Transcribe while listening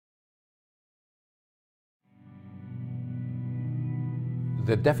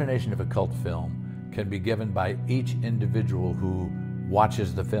The definition of a cult film can be given by each individual who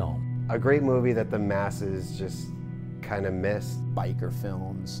watches the film. A great movie that the masses just kind of miss. Biker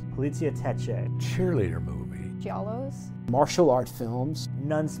films. Polizia Tece. Cheerleader movie. Giallos. Martial art films.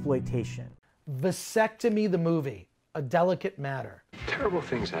 Nunsploitation. Vasectomy the movie. A delicate matter. Terrible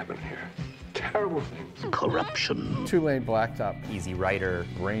things happen here. Terrible things. Corruption. Two-lane blacktop. Easy Rider.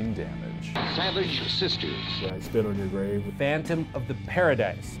 Brain damage. Savage Sisters. I Spit on Your Grave. Phantom of the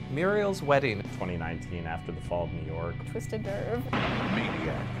Paradise. Muriel's Wedding. 2019, After the Fall of New York. Twisted Nerve.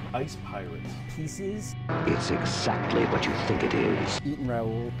 Maniac. Ice Pirates. Pieces. It's exactly what you think it is. Eaton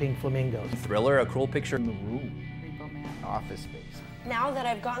Raoul. Pink Flamingos. Thriller, A Cruel Picture. In the Room. Repo Man. Office Space. Now that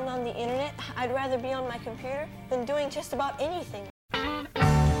I've gotten on the internet, I'd rather be on my computer than doing just about anything.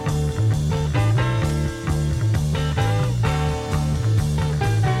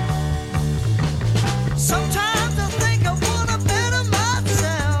 Sometimes I think I wanna better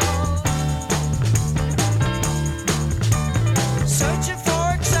myself. Searching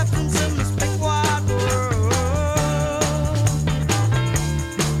for acceptance in this big wide world.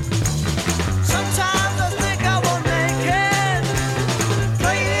 Sometimes I think I will make it,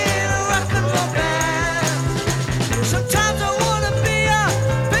 playing a rock and roll band. Sometimes I wanna be a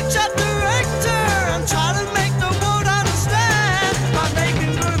picture director. I'm trying to make the world understand by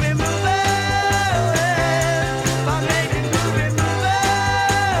making groovy movies.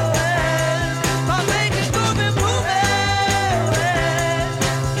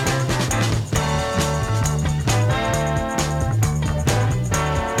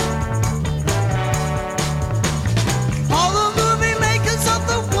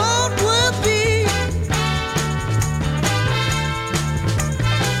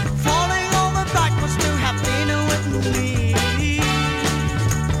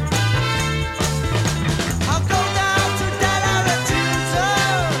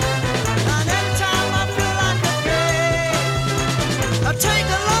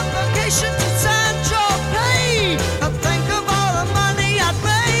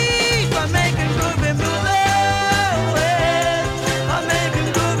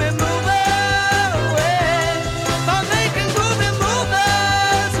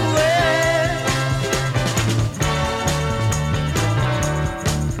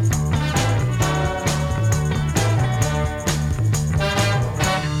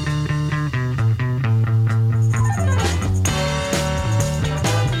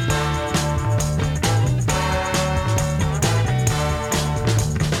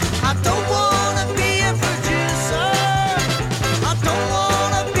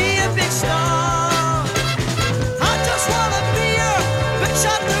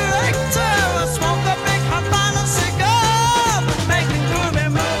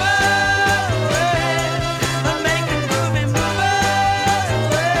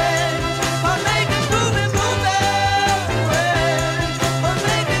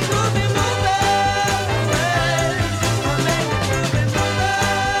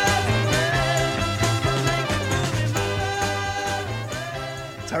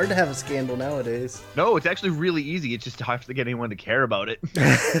 Hard to have a scandal nowadays. No, it's actually really easy. It's just hard to get anyone to care about it.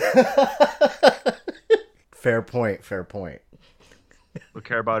 Fair point. Fair point. We'll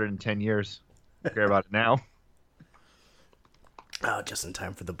care about it in 10 years. We'll care about it now. Oh, just in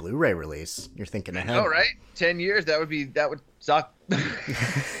time for the Blu-ray release. You're thinking ahead. Oh, right? 10 years, that would suck.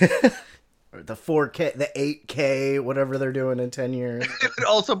 Or the 4K, the 8K, whatever they're doing in 10 years. It would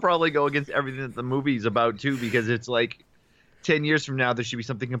also probably go against everything that the movie's about, too, because it's like 10 years from now, there should be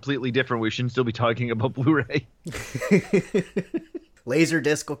something completely different. We shouldn't still be talking about Blu-ray.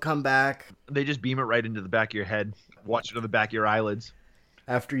 Laserdisc will come back. They just beam it right into the back of your head. Watch it on the back of your eyelids.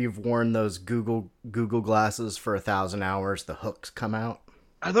 After you've worn those Google glasses for 1,000 hours, the hooks come out.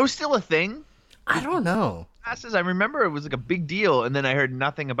 Are those still a thing? I don't know. Glasses, I remember it was like a big deal, and then I heard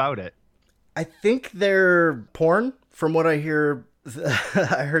nothing about it. I think they're porn, from what I hear.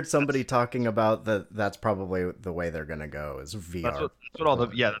 I heard somebody talking about that. That's probably the way they're gonna go is VR. That's what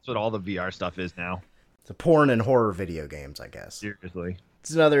all the VR stuff is now. It's a porn and horror video games, I guess. Seriously,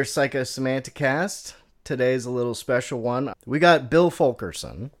 it's another Psychosemantic cast. Today's a little special one. We got Bill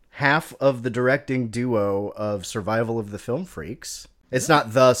Fulkerson, half of the directing duo of Survival of the Film Freaks. It's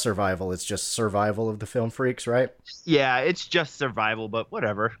not the survival; it's just Survival of the Film Freaks, right? Yeah, it's just survival, but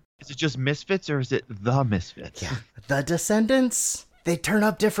whatever. Is it just Misfits or is it The Misfits? Yeah. The Descendants. They turn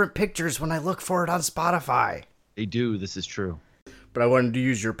up different pictures when I look for it on Spotify. They do. This is true. But I wanted to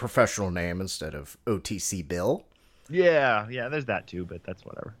use your professional name instead of OTC Bill. Yeah, there's that too, but that's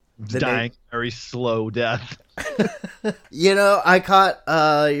whatever. Dying a very slow death. You know, I caught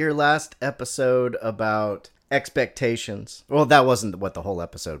your last episode about expectations. Well, that wasn't what the whole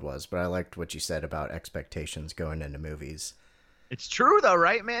episode was, but I liked what you said about expectations going into movies. It's true, though,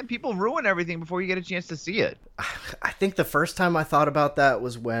 right, man? People ruin everything before you get a chance to see it. I think the first time I thought about that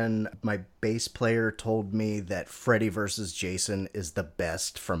was when my bass player told me that Freddy vs. Jason is the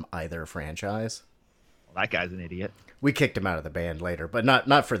best from either franchise. Well, that guy's an idiot. We kicked him out of the band later, but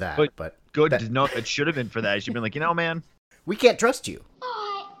not for that. But good to know. It should have been for that. You should have been like, man, we can't trust you.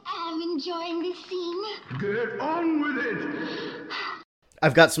 I am enjoying this scene. Get on with it.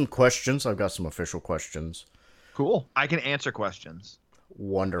 I've got some questions. I've got some official questions. Cool. I can answer questions.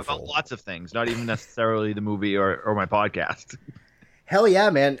 Wonderful. About lots of things, not even necessarily the movie or my podcast. Hell yeah,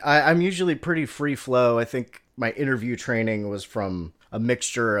 man. I'm usually pretty free flow. I think my interview training was from a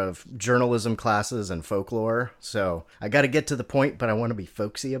mixture of journalism classes and folklore. So I got to get to the point, but I want to be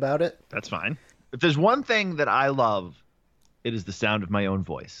folksy about it. That's fine. If there's one thing that I love, it is the sound of my own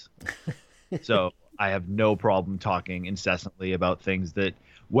voice. So I have no problem talking incessantly about things that,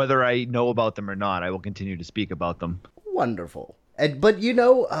 whether I know about them or not, I will continue to speak about them. Wonderful. But you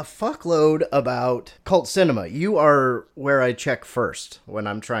know a fuckload about cult cinema. You are where I check first when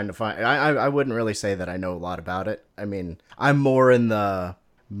I'm trying to find... I wouldn't really say that I know a lot about it. I mean, I'm more in the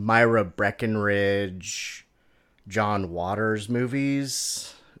Myra Breckenridge, John Waters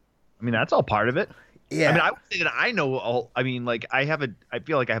movies. I mean, that's all part of it. Yeah. I mean, I would say that I know all... I mean, like, I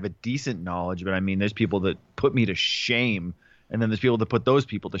feel like I have a decent knowledge, but I mean, there's people that put me to shame, and then there's people that put those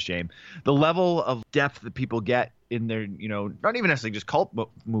people to shame. The level of depth that people get in their, not even necessarily just cult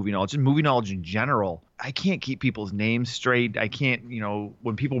movie knowledge, just movie knowledge in general. I can't keep people's names straight. I can't,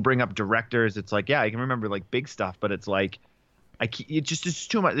 when people bring up directors, it's like, yeah, I can remember like big stuff, but it's like, it's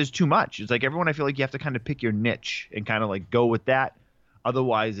too much. There's too much. It's like everyone, I feel like you have to kind of pick your niche and kind of like go with that.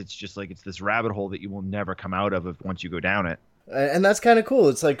 Otherwise, it's just like, it's this rabbit hole that you will never come out of once you go down it. And that's kind of cool.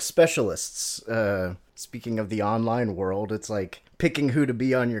 It's like specialists. Speaking of the online world, it's like picking who to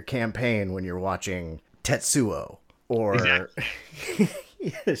be on your campaign when you're watching Tetsuo or exactly.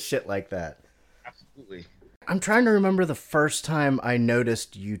 Shit like that. Absolutely. I'm trying to remember the first time I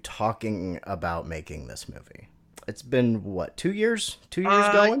noticed you talking about making this movie. It's been, what, 2 years? 2 years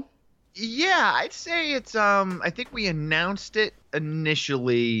going? Yeah, I'd say it's, I think we announced it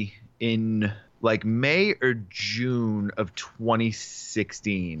initially in like May or June of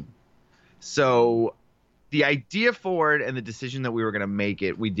 2016. So the idea for it and the decision that we were going to make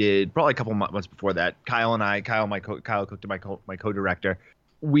it, we did probably a couple months before that. Kyle Cook, my co-director,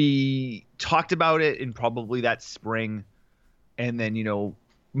 we talked about it in probably that spring, and then,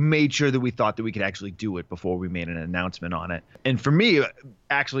 made sure that we thought that we could actually do it before we made an announcement on it. And for me,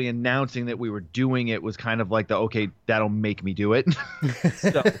 actually announcing that we were doing it was kind of like okay, that'll make me do it.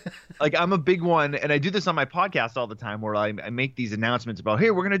 So, like, I'm a big one, and I do this on my podcast all the time where I make these announcements about,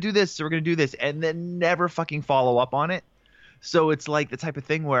 hey, we're going to do this, we're going to do this, and then never fucking follow up on it. So it's like the type of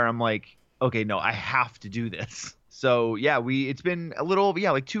thing where I'm like, okay, no, I have to do this. So yeah, it's been a little,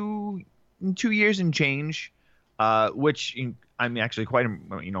 like 2 years and change, which I'm actually quite,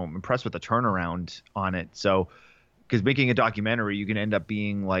 impressed with the turnaround on it. So, because making a documentary, you can end up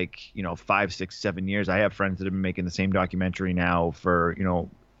being like, 5, 6, 7 years. I have friends that have been making the same documentary now for,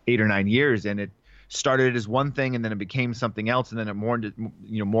 8 or 9 years, and it started as one thing, and then it became something else, and then it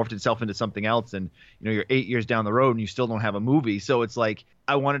morphed itself into something else, and you're 8 years down the road and you still don't have a movie. So it's like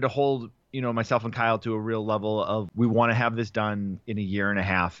I wanted to hold myself and Kyle to a real level of, we want to have this done in a year and a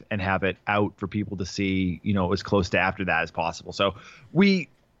half and have it out for people to see, as close to after that as possible. So we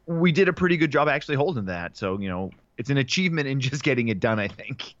did a pretty good job actually holding that. So, it's an achievement in just getting it done, I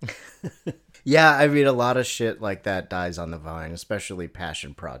think. Yeah, I mean, a lot of shit like that dies on the vine, especially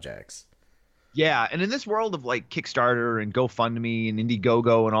passion projects. Yeah, and in this world of like Kickstarter and GoFundMe and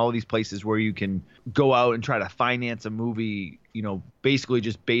Indiegogo and all of these places where you can go out and try to finance a movie, basically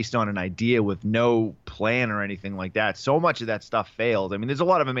just based on an idea with no plan or anything like that, so much of that stuff fails. I mean, there's a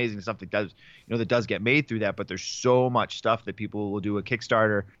lot of amazing stuff that does get made through that, but there's so much stuff that people will do a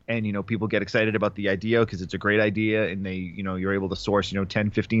Kickstarter and people get excited about the idea because it's a great idea, and they you're able to source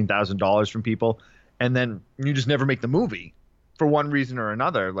 $10,000-$15,000 from people, and then you just never make the movie for one reason or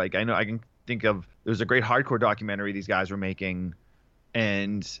another. Like, I know I can think of, there's a great hardcore documentary these guys were making,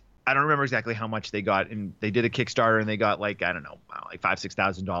 and I don't remember exactly how much they got, and they did a Kickstarter and they got like, I don't know, like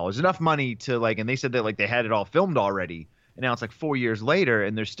 $5,000-$6,000, enough money to like, and they said that like they had it all filmed already, and now it's like 4 years later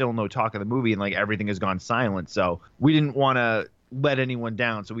and there's still no talk of the movie, and like everything has gone silent. So we didn't want to let anyone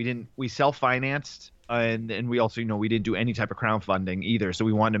down, so we self-financed, and we also we didn't do any type of crowdfunding either. So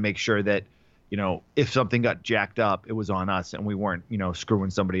we wanted to make sure that if something got jacked up, it was on us, and we weren't, screwing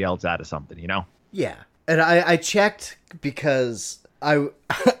somebody else out of something, Yeah. And I checked because I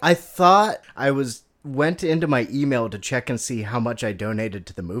thought I was went into my email to check and see how much I donated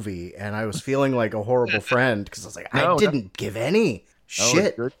to the movie, and I was feeling like a horrible friend because I was like, I didn't give any.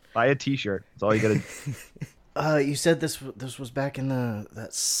 Shit. Buy a T-shirt. That's all you gotta. You said this was back in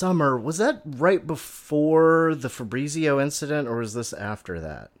that summer. Was that right before the Fabrizio incident, or was this after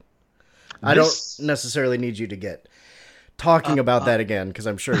that? I don't necessarily need you to get talking about that again, because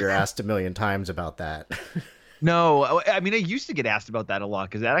I'm sure you're asked a million times about that. No, I mean, I used to get asked about that a lot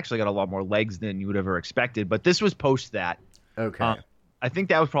because that actually got a lot more legs than you would have ever expected. But this was post that. Okay. I think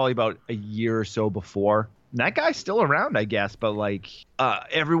that was probably about a year or so before. And that guy's still around, I guess. But like,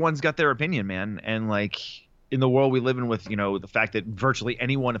 everyone's got their opinion, man. And like, in the world we live in with, the fact that virtually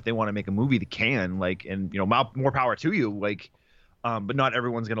anyone, if they want to make a movie, they can. Like, and more power to you. Like, but not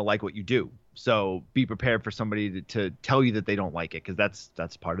everyone's gonna like what you do. So be prepared for somebody to tell you that they don't like it, because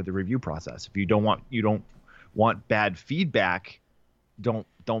that's part of the review process. If you don't want bad feedback, don't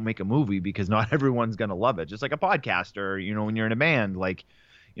make a movie, because not everyone's gonna love it. Just like a podcast, or when you're in a band, like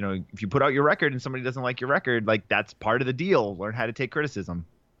if you put out your record and somebody doesn't like your record, like that's part of the deal. Learn how to take criticism.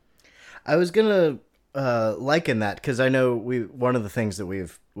 I was gonna liken that, because I know one of the things that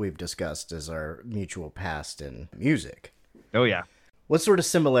we've discussed is our mutual past in music. Oh yeah. What sort of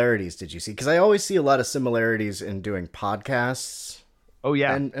similarities did you see? Because I always see a lot of similarities in doing podcasts. Oh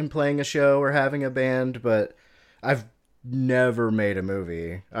yeah. And playing a show or having a band, but I've never made a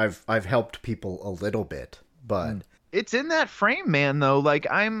movie. I've helped people a little bit, but it's in that frame, man. Though, like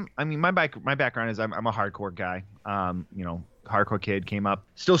my background is I'm a hardcore guy. Hardcore kid, came up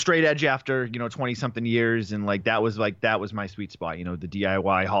still straight edge after 20 something years, and that was my sweet spot. The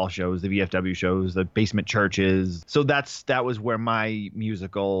DIY hall shows, the VFW shows, the basement churches. So that was where my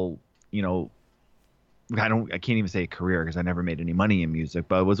musical, I can't even say career, because I never made any money in music,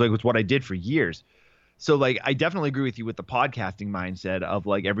 but it's what I did for years. So I definitely agree with you with the podcasting mindset of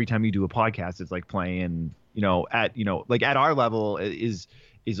every time you do a podcast, it's like playing, at our level is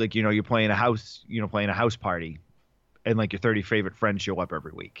like, you're playing a house party, and your 30 favorite friends show up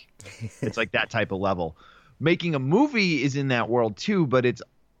every week. It's like that type of level. Making a movie is in that world too, but it's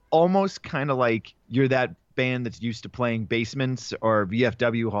almost kind of like you're that band that's used to playing basements or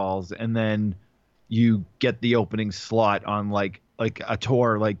VFW halls, and then you get the opening slot on a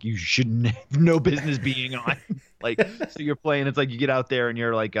tour you should have no business being on. So you're playing, it's like you get out there and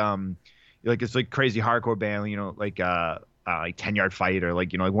you're it's crazy hardcore band, like 10 Yard Fight, or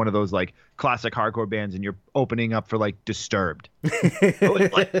one of those classic hardcore bands, and you're opening up for Disturbed.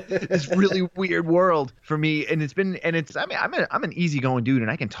 This really weird world for me, and I'm an easygoing dude,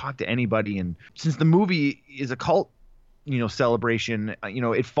 and I can talk to anybody, and since the movie is a cult celebration,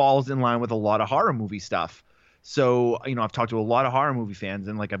 it falls in line with a lot of horror movie stuff. So, I've talked to a lot of horror movie fans,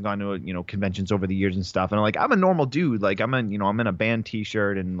 and I've gone to conventions over the years and stuff, and I'm a normal dude. I'm in a band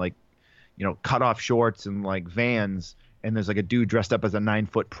t-shirt and cut off shorts and Vans, and there's a dude dressed up as a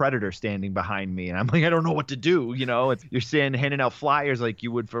 9-foot predator standing behind me, and I'm I don't know what to do. You're handing out flyers like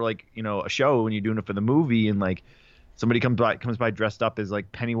you would for a show when you're doing it for the movie, and somebody comes by dressed up as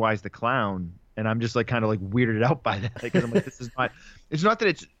Pennywise the clown, and I'm just kind of weirded out by that, because I'm this is not. It's not that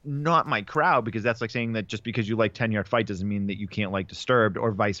it's not my crowd, because that's saying that just because you like 10 Yard Fight doesn't mean that you can't like Disturbed,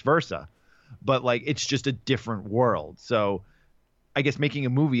 or vice versa. But it's just a different world. So I guess making a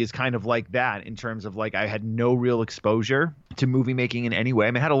movie is kind of like that, in terms of I had no real exposure to movie making in any way.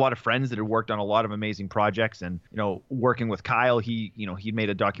 I had a lot of friends that had worked on a lot of amazing projects, and working with Kyle, he'd made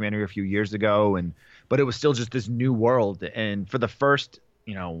a documentary a few years ago, but it was still just this new world. And for the first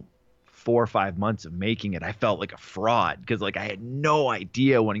 4 or 5 months of making it, I felt like a fraud, because I had no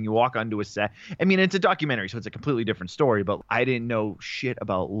idea when you walk onto a set. It's a documentary, so it's a completely different story, but I didn't know shit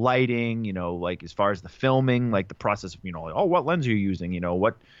about lighting, as far as the filming, the process of, what lens are you using,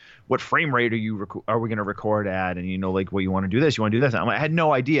 what frame rate are we going to record at, and what you want to do this, you want to do this. I had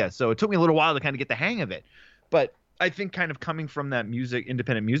no idea, so it took me a little while to kind of get the hang of it. But I think kind of coming from that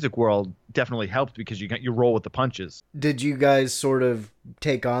independent music world definitely helped, because you roll with the punches. Did you guys sort of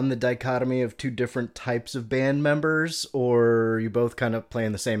take on the dichotomy of two different types of band members, or are you both kind of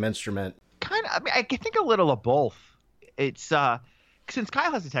playing the same instrument? Kind of. I think a little of both. It's since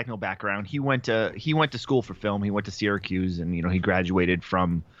Kyle has a technical background, he went to school for film. He went to Syracuse, and he graduated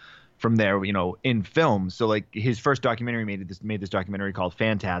from there, in film. So his first documentary made this documentary called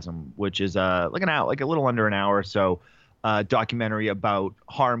Phantasm, which is a little under an hour or so, documentary about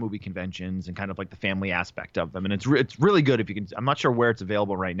horror movie conventions and kind of the family aspect of them. And it's really good. If you can, I'm not sure where it's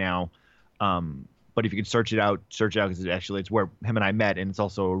available right now, but if you can search it out, because it's where him and I met, and it's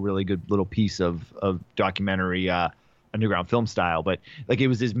also a really good little piece of documentary underground film style. But it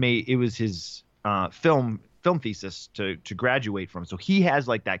was his film film thesis to graduate from. So he has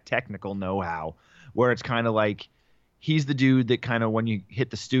like that technical know-how where it's kind of like he's the dude that kind of when you hit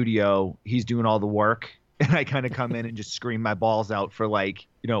the studio, he's doing all the work. And I kind of come in and just scream my balls out for like,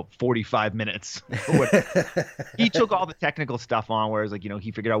 45 minutes. He took all the technical stuff on, whereas like,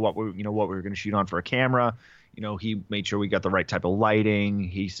 he figured out what we were going to shoot on for a camera. He made sure we got the right type of lighting.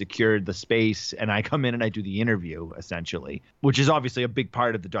 He secured the space, and I come in and I do the interview essentially, which is obviously a big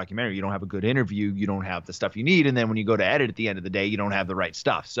part of the documentary. You don't have a good interview, you don't have the stuff you need, and then when you go to edit at the end of the day, you don't have the right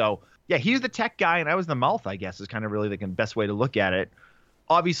stuff. So yeah, he's the tech guy, and I was the mouth, I guess, is kind of really the best way to look at it.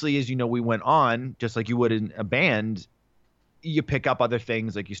 Obviously, as we went on, just like you would in a band, you pick up other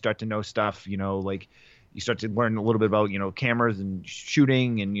things, like you start to know stuff, like you start to learn a little bit about, cameras and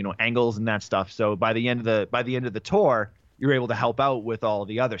shooting and, angles and that stuff. So by the end of the tour, you're able to help out with all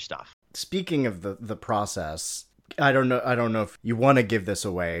the other stuff. Speaking of the process, I don't know if you want to give this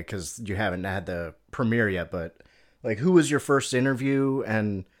away because you haven't had the premiere yet, but like, who was your first interview,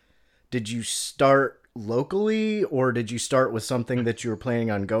 and did you start locally, or did you start with something that you were planning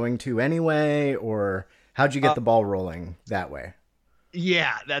on going to anyway, or how'd you get the ball rolling that way?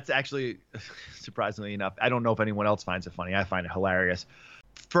 Yeah, that's actually, surprisingly enough, I don't know if anyone else finds it funny. I find it hilarious.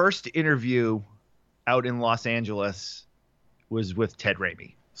 First interview out in Los Angeles was with Ted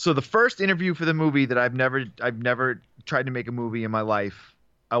Raimi. So the first interview for the movie that I've never tried to make a movie in my life,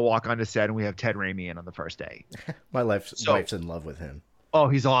 I walk onto set and we have Ted Raimi in on the first day. My wife's in love with him. Oh,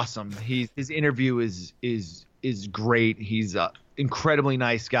 he's awesome. His interview is great. He's an incredibly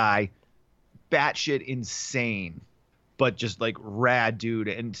nice guy, batshit insane, but just like rad dude.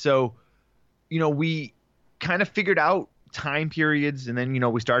 And so, we kind of figured out time periods, and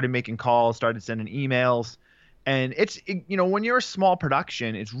then we started making calls, started sending emails, and when you're a small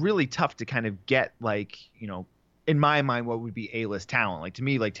production, it's really tough to kind of get like in my mind what would be A-list talent. Like to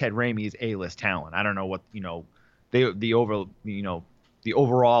me, like Ted Raimi is A-list talent. I don't know what the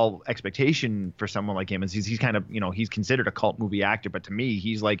overall expectation for someone like him is he's kind of, he's considered a cult movie actor, but to me,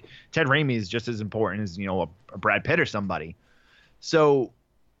 he's like, Ted Raimi is just as important as, a Brad Pitt or somebody. So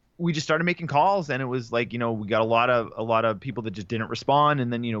we just started making calls, and it was like, we got a lot of people that just didn't respond.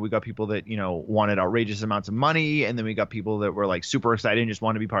 And then, we got people that, wanted outrageous amounts of money. And then we got people that were like super excited and just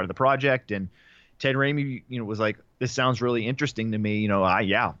wanted to be part of the project. And Ted Raimi, was like, this sounds really interesting to me.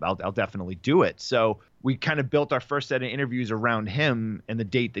 I'll definitely do it. So we kind of built our first set of interviews around him and the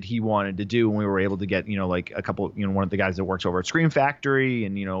date that he wanted to do. And we were able to get, like a couple, one of the guys that works over at Scream Factory,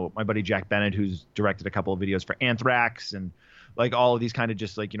 and, my buddy Jack Bennett, who's directed a couple of videos for Anthrax, and like all of these kind of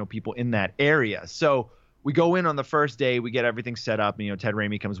just like, people in that area. So we go in on the first day, we get everything set up, and, Ted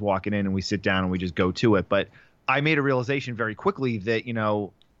Raimi comes walking in, and we sit down and we just go to it. But I made a realization very quickly that,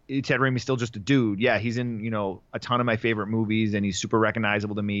 Ted Raimi's still just a dude. Yeah, he's in, a ton of my favorite movies, and he's super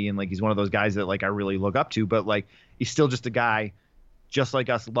recognizable to me, and like he's one of those guys that like I really look up to, but like he's still just a guy just like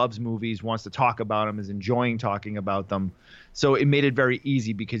us, loves movies, wants to talk about them, is enjoying talking about them. So it made it very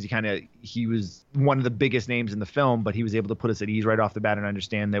easy because he was one of the biggest names in the film, but he was able to put us at ease right off the bat and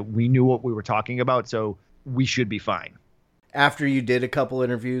understand that we knew what we were talking about, so we should be fine. After you did a couple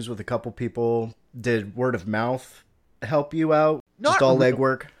interviews with a couple people, did word of mouth help you out? Just all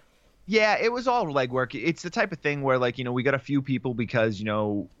legwork? Yeah, it was all legwork. It's the type of thing where, like, we got a few people because,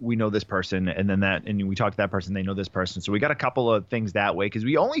 we know this person, and then and we talk to that person, they know this person. So we got a couple of things that way because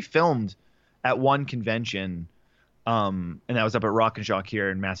we only filmed at one convention, and that was up at Rock and Shock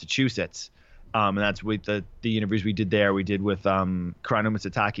here in Massachusetts. And that's with the interviews we did there. We did with Karano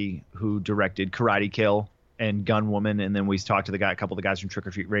Mitsutaki, who directed Karate Kill and Gun Woman, and then we talked to a couple of the guys from Trick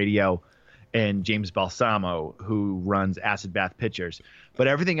or Treat Radio, and James Balsamo, who runs Acid Bath Pictures. But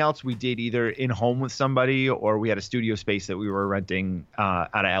everything else we did either in home with somebody, or we had a studio space that we were renting out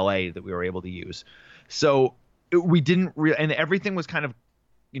of LA that we were able to use. So we didn't and everything was kind of,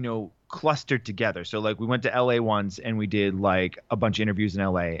 clustered together. So like we went to LA once and we did like a bunch of interviews in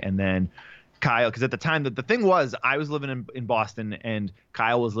LA, and then Kyle, because at the time the thing was I was living in Boston and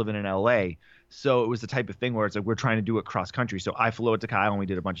Kyle was living in LA. So it was the type of thing where it's like we're trying to do it cross country. So I flew out to Kyle and we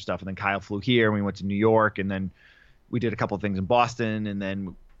did a bunch of stuff, and then Kyle flew here and we went to New York, and then we did a couple of things in Boston, and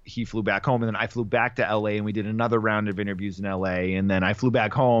then he flew back home, and then I flew back to LA and we did another round of interviews in LA, and then I flew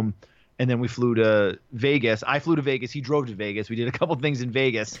back home, and then we flew to Vegas. I flew to Vegas. He drove to Vegas. We did a couple of things in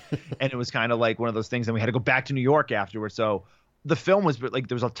Vegas, and it was kind of like one of those things. And we had to go back to New York afterwards. So the film was like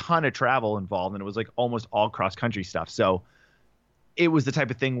there was a ton of travel involved, and it was like almost all cross country stuff. So it was the type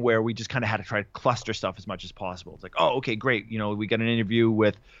of thing where we just kind of had to try to cluster stuff as much as possible. It's like, oh, okay, great. We got an interview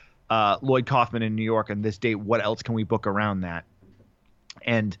with Lloyd Kaufman in New York on this date. What else can we book around that?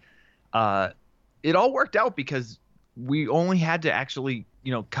 And it all worked out because we only had to actually,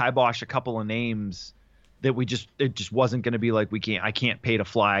 kibosh a couple of names that it just wasn't going to be like I can't pay to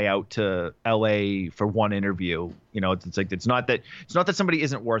fly out to LA for one interview. You know, it's not that somebody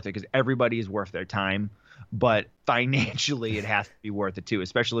isn't worth it, because everybody is worth their time, but financially it has to be worth it too,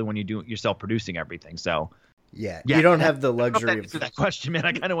 especially when you're self-producing everything. So yeah, you don't have the luxury of that question, man.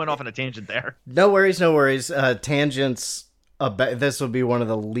 I kind of went off on a tangent there. No worries. Tangents. This would be one of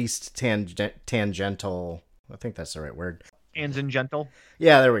the least tangential. I think that's the right word. Tangential.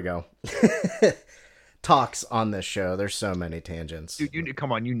 Yeah, there we go. Talks on this show. There's so many tangents. Dude,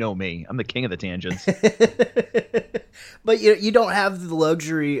 come on, you know me. I'm the king of the tangents. But you don't have the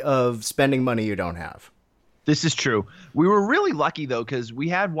luxury of spending money you don't have. This is true. We were really lucky, though, because we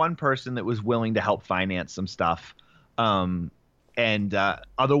had one person that was willing to help finance some stuff. And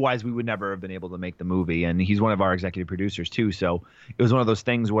otherwise, we would never have been able to make the movie. And he's one of our executive producers, too. So it was one of those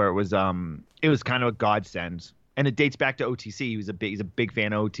things where it was kind of a godsend. And it dates back to OTC. He's a big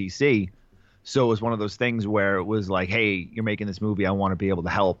fan of OTC. So it was one of those things where it was like, hey, you're making this movie. I want to be able to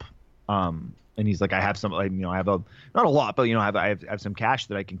help. And he's like, I have some, I have not a lot, but, I have some cash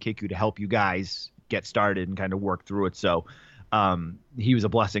that I can kick you to help you guys get started and kind of work through it. So he was a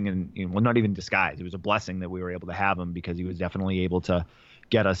blessing, and not even disguise. It was a blessing that we were able to have him, because he was definitely able to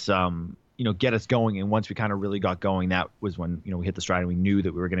get us, get us going. And once we kind of really got going, that was when, we hit the stride and we knew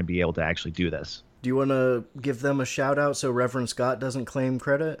that we were going to be able to actually do this. Do you want to give them a shout out so Reverend Scott doesn't claim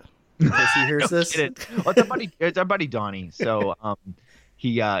credit? In case he hears this. Well, it's our buddy Donnie. So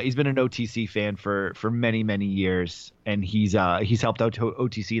he's been an OTC fan for many, many years, and he's helped out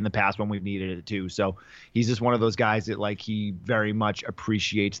OTC in the past when we've needed it too. So he's just one of those guys that he very much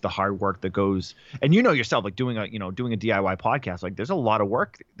appreciates the hard work that goes, and yourself, doing a DIY podcast, there's a lot of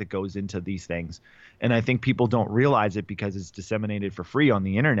work that goes into these things. And I think people don't realize it because it's disseminated for free on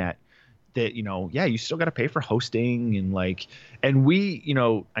the internet. That you still got to pay for hosting and we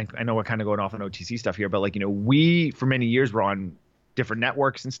I know we're kind of going off on OTC stuff here, but we for many years were on different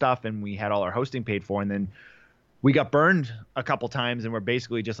networks and stuff, and we had all our hosting paid for, and then we got burned a couple times, and we're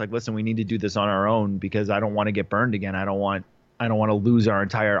basically just listen, we need to do this on our own, because I don't want to get burned again. I don't want to lose our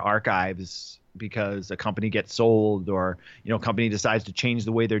entire archives because a company gets sold, or company decides to change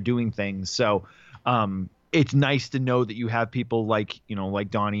the way they're doing things. So it's nice to know that you have people like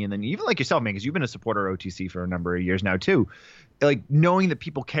Donnie, and then even like yourself, man, because you've been a supporter of OTC for a number of years now too. Knowing that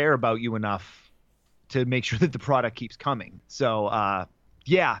people care about you enough to make sure that the product keeps coming. So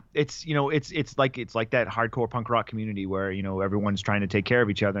yeah, it's like that hardcore punk rock community where everyone's trying to take care of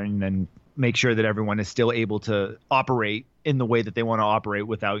each other, and then make sure that everyone is still able to operate in the way that they want to operate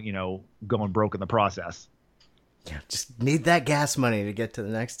without going broke in the process. Yeah, just need that gas money to get to the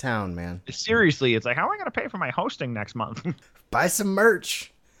next town, man. Seriously, it's how am I going to pay for my hosting next month? Buy some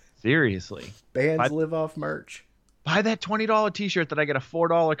merch. Seriously. Bands live off merch. Buy that $20 t-shirt that I get a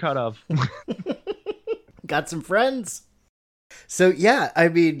 $4 cut of. Got some friends. So yeah, I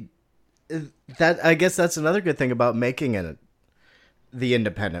mean, I guess that's another good thing about making the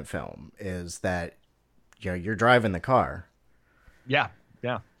independent film is that you're driving the car. Yeah.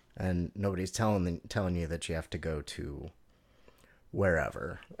 Yeah. And nobody's telling you that you have to go to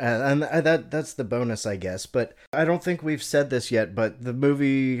wherever. And that's the bonus, I guess. But I don't think we've said this yet, but the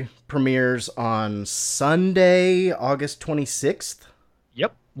movie premieres on Sunday, August 26th.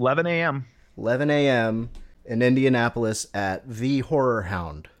 Yep, 11 a.m. 11 a.m. in Indianapolis at The Horror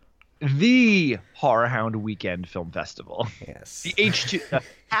Hound. The Horror Hound Weekend Film Festival. Yes. The H2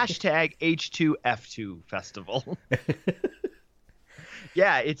 hashtag H2F2 Festival.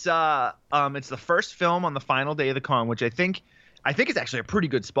 Yeah, it's the first film on the final day of the con, which I think it's actually a pretty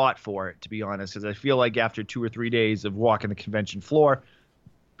good spot for it, to be honest, because I feel like after 2 or 3 days of walking the convention floor,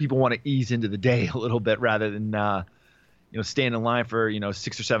 people want to ease into the day a little bit rather than stand in line for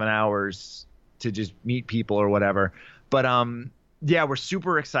 6 or 7 hours to just meet people or whatever. But yeah, we're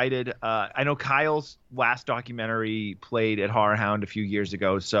super excited. I know Kyle's last documentary played at Horror Hound a few years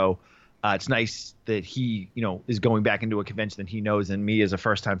ago, so it's nice that he, is going back into a convention that he knows, and me as a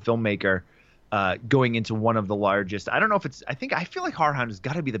first-time filmmaker going into one of the largest. I don't know if I feel like Horror Hound has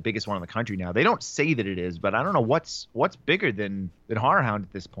got to be the biggest one in the country now. They don't say that it is, but I don't know what's bigger than Horror Hound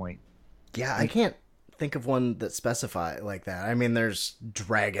at this point. Yeah, I can't think of one that specify like that. I mean, there's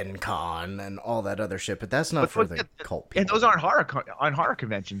Dragon Con and all that other shit, but that's not for the cult people. And those aren't horror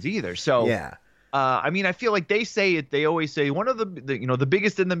conventions either. So yeah. I mean, I feel like they always say one of the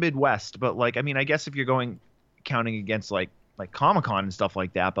biggest in the Midwest, but I guess if you're counting against like Comic-Con and stuff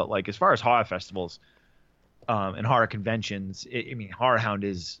like that, but as far as horror festivals and horror conventions, Horror Hound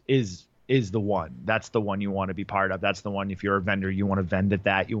is the one. That's the one you want to be part of. That's the one, if you're a vendor, you want to vend at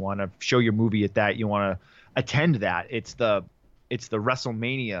that, you want to show your movie at that, you want to attend that. It's the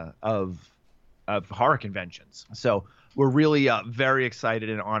WrestleMania of of horror conventions. So we're really very excited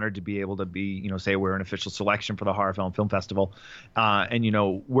and honored to be able to be, say we're an official selection for the Horror Film Festival. And,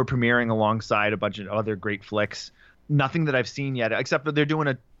 we're premiering alongside a bunch of other great flicks. Nothing that I've seen yet, except that they're doing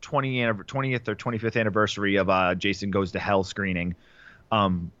a 20th or 25th anniversary of Jason Goes to Hell screening.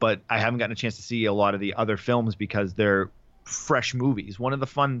 But I haven't gotten a chance to see a lot of the other films because they're fresh movies. One of the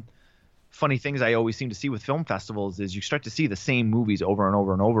funny things I always seem to see with film festivals is you start to see the same movies over and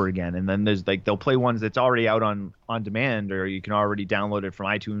over and over again. And then there's they'll play ones that's already out on demand, or you can already download it from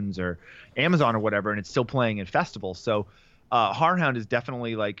iTunes or Amazon or whatever, and it's still playing in festivals. So Horror Hound is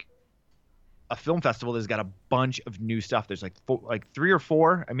definitely a film festival that's got a bunch of new stuff. There's 3 or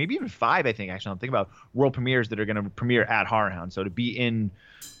 4, maybe even 5, I think, actually. I'm thinking about world premieres that are going to premiere at Horror Hound. So to be in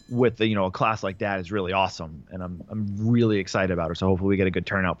with a class like that is really awesome, and I'm really excited about it. So hopefully we get a good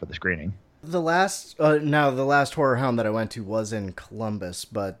turnout for the screening. The last Horror Hound that I went to was in Columbus,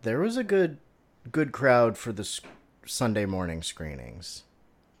 but there was a good crowd for the Sunday morning screenings.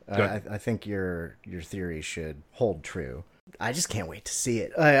 I think your theory should hold true. I just can't wait to see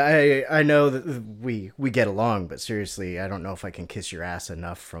it. I know that we get along, but seriously, I don't know if I can kiss your ass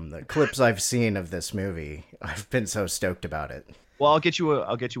enough from the clips I've seen of this movie. I've been so stoked about it. Well, I'll get you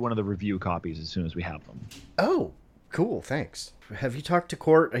one of the review copies as soon as we have them. Oh, cool, thanks. Have you talked to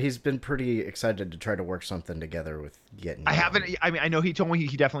Court? He's been pretty excited to try to work something together with getting. I haven't. I know he told me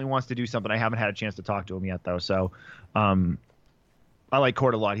he definitely wants to do something. I haven't had a chance to talk to him yet, though. So, I like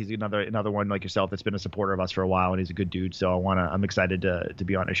Court a lot. He's another one like yourself that's been a supporter of us for a while, and he's a good dude. So I'm excited to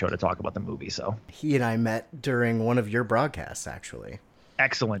be on his show to talk about the movie. So he and I met during one of your broadcasts, actually.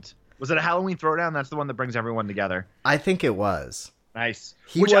 Excellent. Was it a Halloween Throwdown? That's the one that brings everyone together. I think it was. Nice.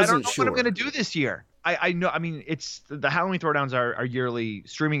 Which I don't know what I'm going to do this year. I know. I mean, it's the Halloween Throwdowns are our yearly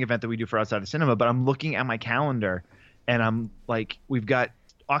streaming event that we do for Outside the Cinema. But I'm looking at my calendar, and I'm like, we've got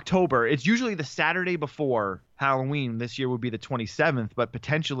October. It's usually the Saturday before Halloween. This year would be the 27th, but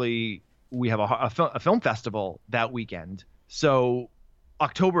potentially we have a film festival that weekend. So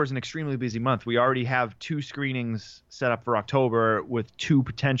October is an extremely busy month. We already have 2 screenings set up for October with 2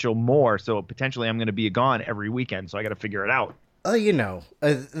 potential more. So potentially I'm going to be gone every weekend. So I got to figure it out.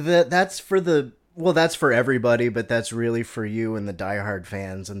 That's for everybody, but that's really for you and the diehard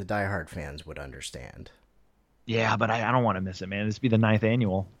fans, and the diehard fans would understand. Yeah, but I don't want to miss it, man. This will be the 9th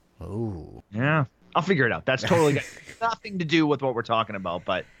annual. Oh. Yeah. I'll figure it out. That's totally got nothing to do with what we're talking about,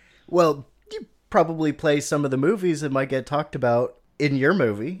 but... Well, you probably play some of the movies that might get talked about in your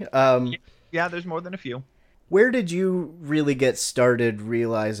movie. Yeah, there's more than a few. Where did you really get started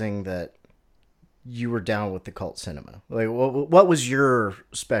realizing that you were down with the cult cinema? Like, what was your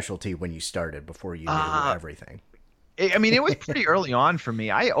specialty when you started before you knew everything? It was pretty early on for me.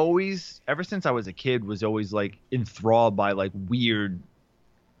 I always, ever since I was a kid, was always enthralled by weird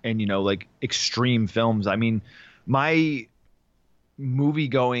and extreme films. I mean, my movie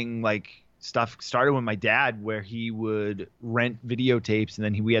going stuff started with my dad, where he would rent videotapes, and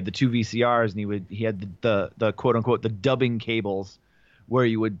then we had the 2 VCRs, and he had the quote unquote the dubbing cables, where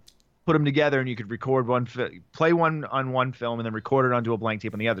you would put them together and you could record play one on one film and then record it onto a blank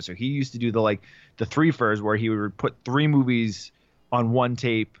tape on the other. So he used to do the 3-fers, where he would put 3 movies on one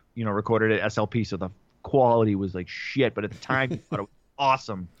tape, recorded at SLP. So the quality was shit, but at the time he thought it was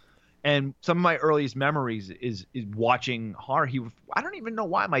awesome. And some of my earliest memories is watching horror. I don't even know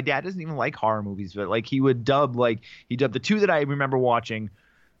why. My dad doesn't even like horror movies, but he would dub the 2 that I remember watching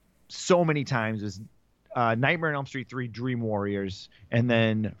so many times was Nightmare on Elm Street 3, Dream Warriors, and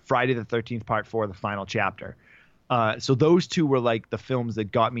then Friday the 13th Part 4, the final chapter. So those 2 were the films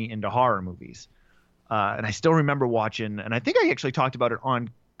that got me into horror movies. And I still remember watching, and I think I actually talked about it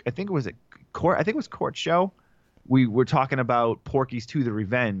on, I think it was Court's show. We were talking about Porky's 2: The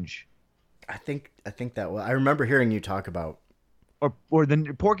Revenge. I think that was. I remember hearing you talk about, or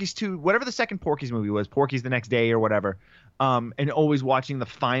the Porky's 2, whatever the second Porky's movie was, Porky's the Next Day or whatever. And always watching the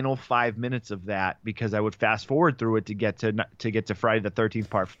final 5 minutes of that, because I would fast forward through it to get to Friday the 13th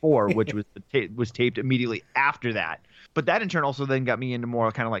Part 4, which was taped immediately after that. But that in turn also then got me into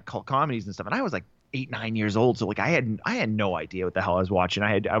more kind of cult comedies and stuff. And I was 8-9 years old, so I had no idea what the hell I was watching.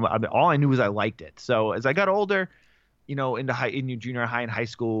 All I knew was I liked it. So as I got older, into junior high and high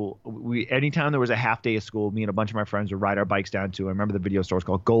school, anytime there was a half day of school, me and a bunch of my friends would ride our bikes down to, I remember the video store was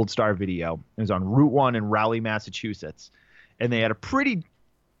called Gold Star Video. It was on Route 1 in Raleigh, Massachusetts. And they had a pretty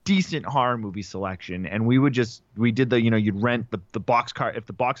decent horror movie selection. And we did you'd rent the box art. If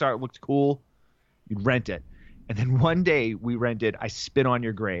the box art looked cool, you'd rent it. And then one day we rented I Spit on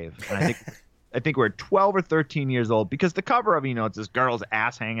Your Grave. And I think we're 12 or 13 years old, because the cover of it's this girl's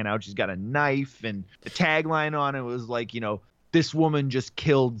ass hanging out. She's got a knife, and the tagline on it was this woman just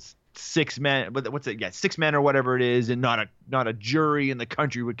killed 6 men, what's it? Yeah, 6 men or whatever it is, and not a jury in the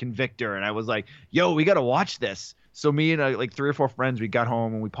country would convict her. And I was like, yo, we got to watch this. So me and like 3 or 4 friends, we got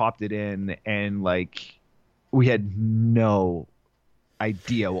home and we popped it in, and like we had no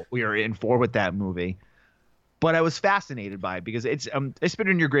idea what we were in for with that movie. But I was fascinated by it because it's I Spit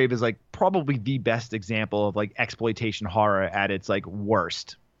on Your Grave is like probably the best example of like exploitation horror at its like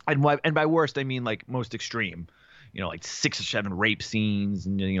worst. And by worst I mean like most extreme. You know, like 6 or 7 rape scenes,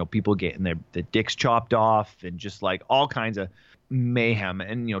 and you know, people getting their dicks chopped off, and just like all kinds of mayhem.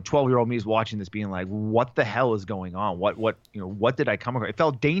 And you know, 12-year-old me is watching this being like, what the hell is going on? What did I come across? It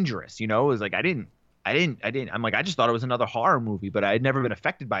felt dangerous, you know? It was like I didn't I'm like, I just thought it was another horror movie, but I had never been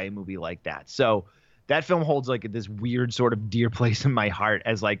affected by a movie like that. So that film holds like this weird sort of dear place in my heart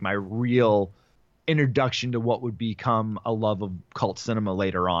as like my real introduction to what would become a love of cult cinema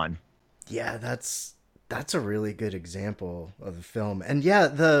later on. Yeah, that's a really good example of the film. And yeah,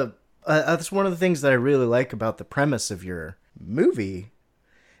 that's one of the things that I really like about the premise of your movie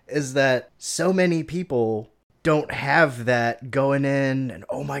is that so many people don't have that going in and,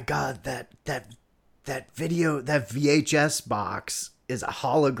 oh my God, that video, that VHS box is a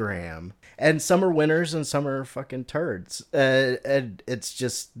hologram. And some are winners and some are fucking turds. And it's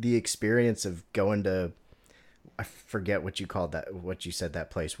just the experience of going to, I forget what you called that, what you said that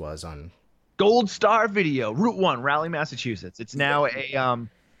place was on. Gold Star Video, Route 1, Raleigh, Massachusetts. It's now a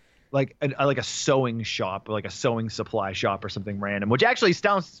like a sewing shop, like a sewing supply shop or something random, which actually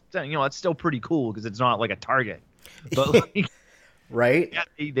sounds, you know, it's still pretty cool because it's not like a Target. But like, right?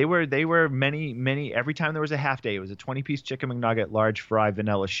 Yeah, they were many every time there was a half day, it was a 20-piece chicken McNugget, large fry,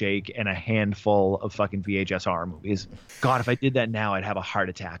 vanilla shake, and a handful of fucking VHS horror movies. God, if I did that now, I'd have a heart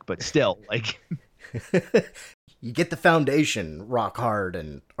attack. But still, like. You get the foundation rock hard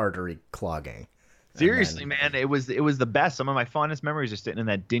and artery clogging. Seriously, man, it was the best. Some of my fondest memories are sitting in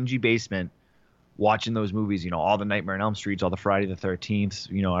that dingy basement watching those movies, you know, all the Nightmare on Elm Streets, all the Friday the 13th.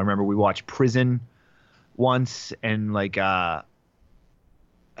 You know, I remember we watched Prison once, and like I'm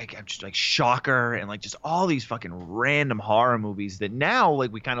just like Shocker, and like just all these fucking random horror movies that now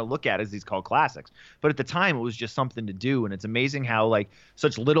like we kind of look at as these cult classics. But at the time it was just something to do, and it's amazing how like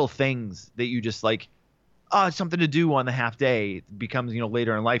such little things that you just like, oh, it's something to do on the half day, it becomes, you know,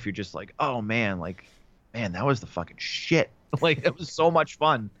 later in life, you're just like, oh man, that was the fucking shit. Like, it was so much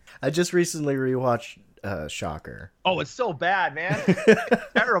fun. I just recently rewatched Shocker. Oh, it's so bad, man.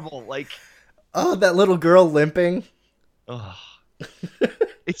 It's terrible. Like, oh, that little girl limping. Oh,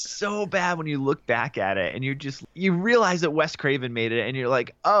 it's so bad when you look back at it, and you realize that Wes Craven made it, and you're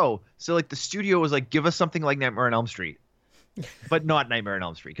like, oh, so like the studio was like, give us something like Nightmare on Elm Street. But not Nightmare on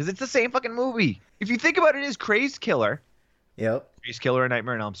Elm Street, because it's the same fucking movie. If you think about it, it is Crazed Killer. Yep. Crazed Killer and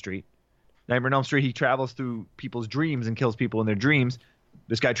Nightmare on Elm Street. Nightmare on Elm Street, he travels through people's dreams and kills people in their dreams.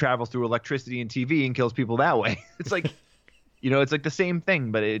 This guy travels through electricity and TV and kills people that way. It's like, you know, it's like the same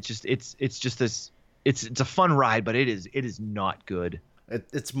thing, but it's just this. It's a fun ride, but it is not good.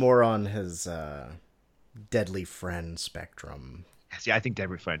 It's more on his Deadly Friend spectrum. See, I think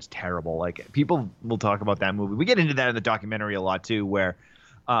Deadly Friend's terrible. Like, people will talk about that movie. We get into that in the documentary a lot too, where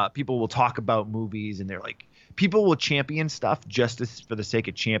people will talk about movies and they're like, people will champion stuff just for the sake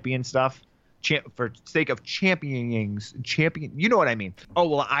of champion stuff, for sake of championing. You know what I mean? Oh,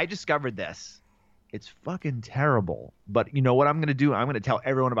 well, I discovered this. It's fucking terrible. But you know what I'm going to do? I'm going to tell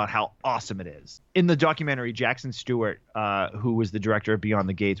everyone about how awesome it is. In the documentary, Jackson Stewart, who was the director of Beyond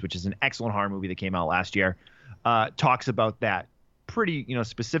the Gates, which is an excellent horror movie that came out last year, talks about that pretty, you know,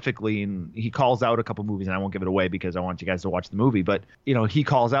 specifically, and he calls out a couple movies, and I won't give it away because I want you guys to watch the movie, but you know, he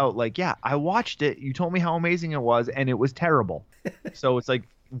calls out like, yeah, I watched it, you told me how amazing it was, and it was terrible. So it's like,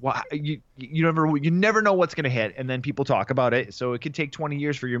 why you never know what's going to hit, and then people talk about it, so it could take 20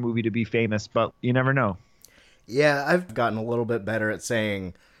 years for your movie to be famous, but you never know. Yeah, I've gotten a little bit better at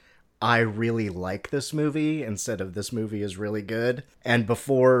saying I really like this movie instead of this movie is really good. And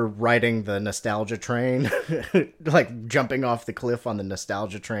before riding the nostalgia train, like jumping off the cliff on the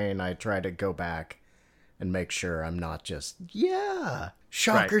nostalgia train, I try to go back and make sure I'm not just, yeah,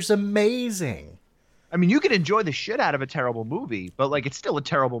 Shocker's amazing. I mean, you can enjoy the shit out of a terrible movie, but like, it's still a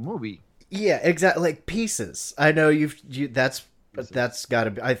terrible movie. Yeah, exactly. Like Pieces. I know that's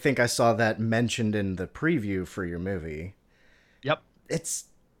gotta be, I think I saw that mentioned in the preview for your movie. Yep. It's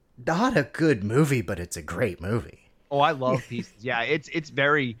not a good movie, but it's a great movie. Oh, I love Pieces. Yeah, it's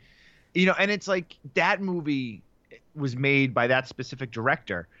very, you know, and it's like that movie was made by that specific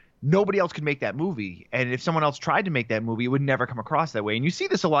director. Nobody else could make that movie, and if someone else tried to make that movie, it would never come across that way. And you see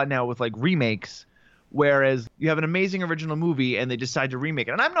this a lot now with like remakes, whereas you have an amazing original movie and they decide to remake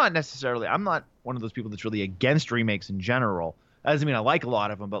it. And I'm not one of those people that's really against remakes in general, That doesn't mean I like a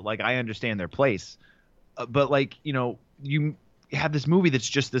lot of them, but like I understand their place. But like, you know, you have this movie that's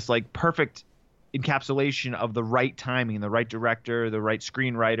just this like perfect encapsulation of the right timing, the right director, the right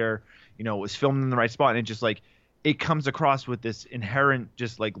screenwriter, you know, it was filmed in the right spot, and it just like it comes across with this inherent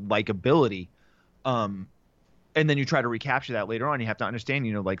just like likability. And then you try to recapture that later on. You have to understand,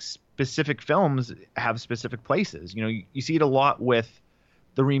 you know, like specific films have specific places. You know, you see it a lot with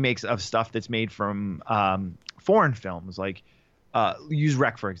the remakes of stuff that's made from foreign films. Like use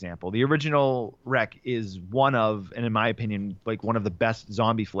Wreck, for example. The original Wreck is one of, and in my opinion, like one of the best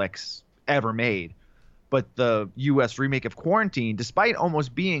zombie flicks ever made. But the U.S. remake of Quarantine, despite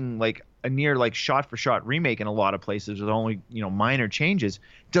almost being like a near like shot for shot remake in a lot of places with only, you know, minor changes,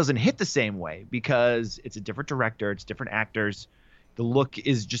 doesn't hit the same way because it's a different director, it's different actors. The look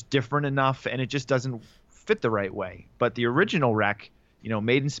is just different enough and it just doesn't fit the right way. But the original Wreck, you know,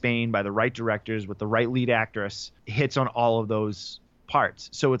 made in Spain by the right directors with the right lead actress, hits on all of those parts.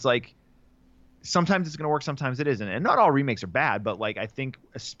 So it's like sometimes it's going to work, sometimes it isn't. And not all remakes are bad, but like I think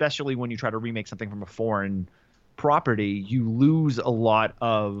especially when you try to remake something from a foreign property, you lose a lot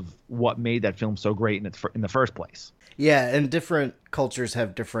of what made that film so great in the first place. Yeah, and different cultures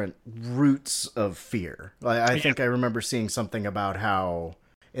have different roots of fear. I think I remember seeing something about how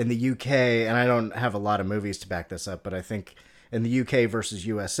in the UK, and I don't have a lot of movies to back this up, but I think in the UK versus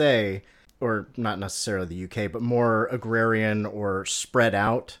USA, or not necessarily the UK, but more agrarian or spread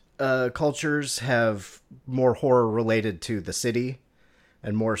out cultures have more horror related to the city,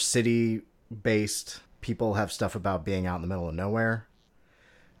 and more city-based people have stuff about being out in the middle of nowhere.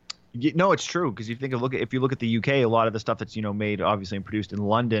 No, it's true, because if you look at the UK, a lot of the stuff that's, you know, made obviously and produced in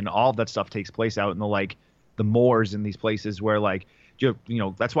London, all of that stuff takes place out in the moors in these places where like you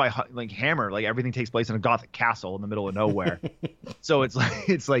know that's why like Hammer, like everything takes place in a Gothic castle in the middle of nowhere. So it's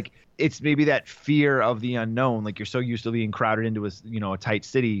maybe that fear of the unknown. Like you're so used to being crowded into a tight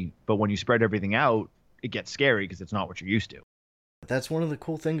city, but when you spread everything out, it gets scary because it's not what you're used to. That's one of the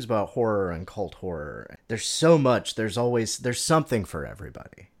cool things about horror and cult horror. There's so much. There's something for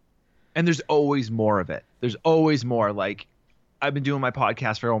everybody. And there's always more of it. There's always more. Like, I've been doing my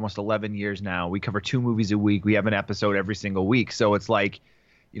podcast for almost 11 years now. We cover 2 movies a week. We have an episode every single week. So it's like,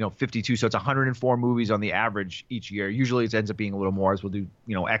 52. So it's 104 movies on the average each year. Usually it ends up being a little more as we'll do,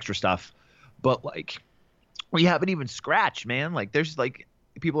 extra stuff. But like, we haven't even scratched, man. Like, there's like,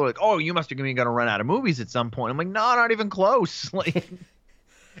 people are like, oh, you must have been going to run out of movies at some point. I'm like, no, not even close. Like,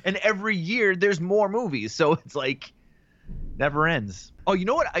 and every year there's more movies. So it's like, never ends. Oh, you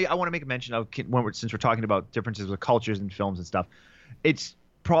know what I want to make a mention of since we're talking about differences with cultures and films and stuff. It's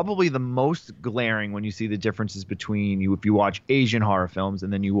probably the most glaring when you see the differences between if you watch Asian horror films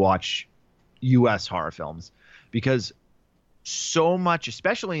and then you watch U.S. horror films, because so much,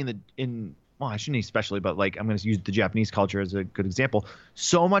 especially I shouldn't especially, but like I'm going to use the Japanese culture as a good example.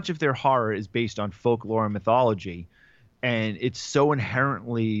 So much of their horror is based on folklore and mythology, and it's so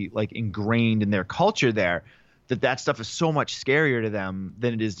inherently like ingrained in their culture there that stuff is so much scarier to them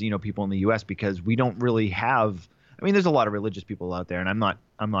than it is to, people in the U.S. because we don't really have. I mean, there's a lot of religious people out there, and I'm not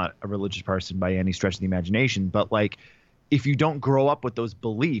a religious person by any stretch of the imagination. But like, if you don't grow up with those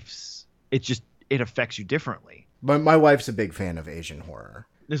beliefs, it affects you differently. But my wife's a big fan of Asian horror.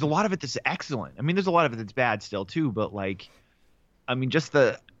 There's a lot of it that's excellent. I mean, there's a lot of it that's bad still too. But like, I mean, just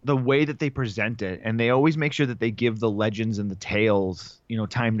the way that they present it, and they always make sure that they give the legends and the tales,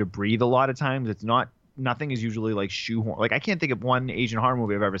 time to breathe. A lot of times, it's not. Nothing is usually like shoehorn. Like I can't think of one Asian horror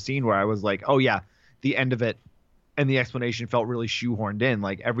movie I've ever seen where I was like, oh yeah, the end of it and the explanation felt really shoehorned in.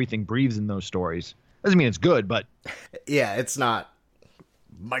 Like everything breathes in those stories. Doesn't mean it's good, but yeah, it's not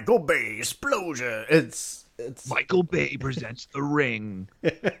Michael Bay explosion. It's Michael Bay presents The Ring.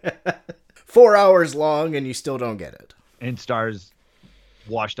 4 hours long and you still don't get it. And stars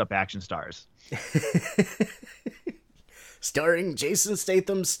washed up action stars. Starring Jason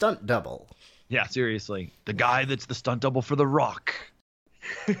Statham's stunt double. Yeah, seriously. The guy that's the stunt double for The Rock.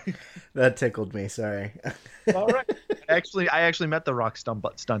 That tickled me, sorry. All right. I actually met The Rock stunt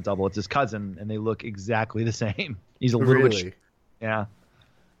double. It's his cousin, and they look exactly the same. He's a little bit... Yeah.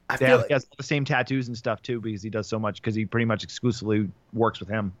 He has all the same tattoos and stuff, too, because he does so much, because he pretty much exclusively works with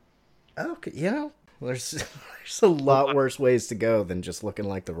him. Okay, there's a lot worse ways to go than just looking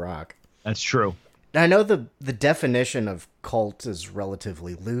like The Rock. That's true. I know the definition of cult is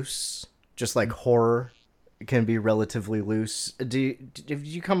relatively loose. Just like horror can be relatively loose. Have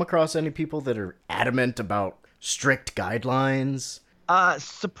you come across any people that are adamant about strict guidelines?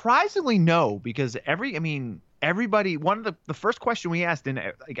 Surprisingly, no, because everybody. One of the first question we asked in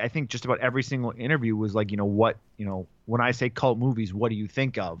I think just about every single interview was like, when I say cult movies, what do you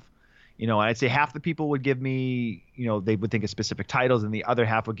think of? You know, I'd say half the people would give me, you know, they would think of specific titles, and the other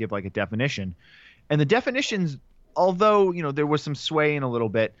half would give like a definition. And the definitions, although, you know, there was some swaying a little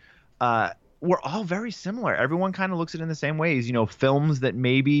bit, were all very similar. Everyone kind of looks at it in the same ways. You know, films that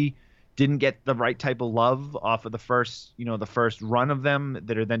maybe didn't get the right type of love off of the first run of them,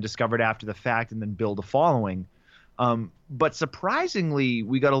 that are then discovered after the fact and then build a following. But surprisingly,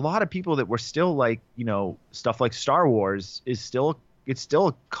 we got a lot of people that were still like, you know, stuff like Star Wars it's still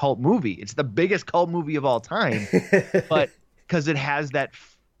a cult movie. It's the biggest cult movie of all time, but because it has that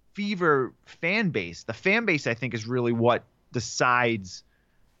fever fan base. The fan base, I think, is really what decides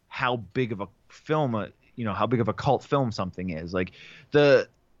how big of a film, you know, how big of a cult film something is. Like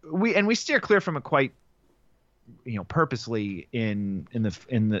we steer clear from it quite, you know, purposely in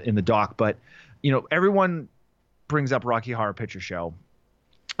the doc, but you know, everyone brings up Rocky Horror Picture Show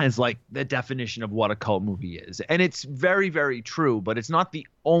as like the definition of what a cult movie is. And it's very, very true, but it's not the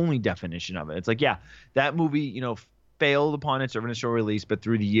only definition of it. It's like, yeah, that movie, you know, failed upon its initial release, but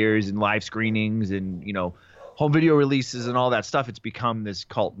through the years and live screenings and, you know, home video releases and all that stuff, it's become this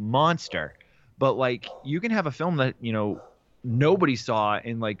cult monster. But like, you can have a film that, you know, nobody saw,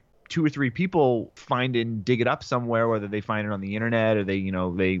 and like 2 or 3 people find and dig it up somewhere, whether they find it on the internet or they, you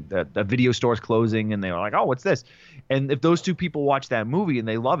know, the video store's closing and they're like, oh, what's this? And if those 2 people watch that movie and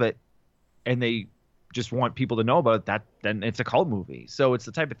they love it and they just want people to know about it, then it's a cult movie. So it's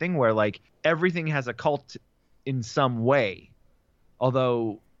the type of thing where like everything has a cult in some way,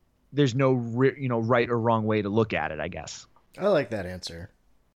 although there's no right or wrong way to look at it, I guess. I like that answer.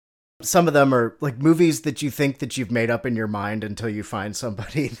 Some of them are like movies that you think that you've made up in your mind until you find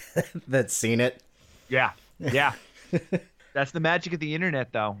somebody that's seen it. Yeah. That's the magic of the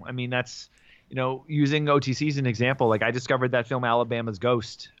internet, though. I mean, that's, you know, using OTC as an example. Like, I discovered that film Alabama's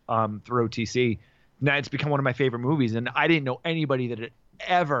Ghost through OTC. Now it's become one of my favorite movies, and I didn't know anybody that had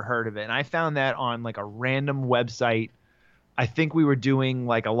ever heard of it. And I found that on like a random website. I think we were doing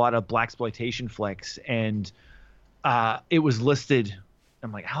like a lot of blaxploitation flicks, and it was listed.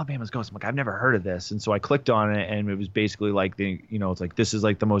 I'm like, Alabama's Ghost. I'm like, I've never heard of this. And so I clicked on it, and it was basically like it's like, this is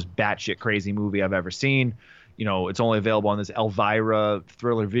like the most batshit crazy movie I've ever seen. You know, it's only available on this Elvira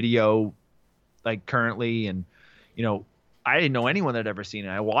thriller video, like currently. And, you know, I didn't know anyone that had ever seen it.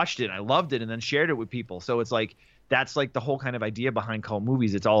 I watched it, and I loved it, and then shared it with people. So it's like, that's like the whole kind of idea behind cult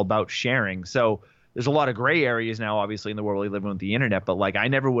movies. It's all about sharing. So there's a lot of gray areas now, obviously, in the world we live in with the internet. But like, I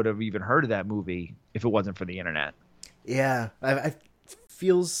never would have even heard of that movie if it wasn't for the internet. Yeah, I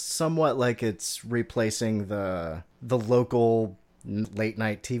feels somewhat like it's replacing the local late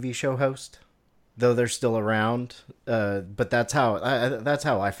night TV show host, though they're still around. But that's how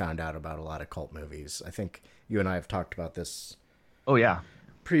I found out about a lot of cult movies. I think you and I have talked about this. Oh yeah,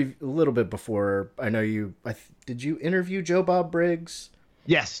 a little bit before. I know you. Did you interview Joe Bob Briggs?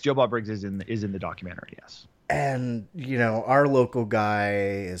 Yes, Joe Bob Briggs is in the documentary. Yes, and you know, our local guy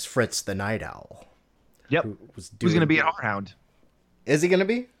is Fritz the Night Owl. Yep, who's going to be at Hound. Is he going to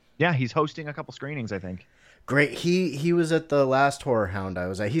be? Yeah, he's hosting a couple screenings, I think. Great. He was at the last Horror Hound I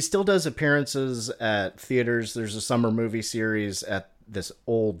was at. He still does appearances at theaters. There's a summer movie series at this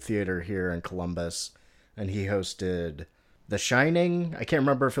old theater here in Columbus, and he hosted The Shining. I can't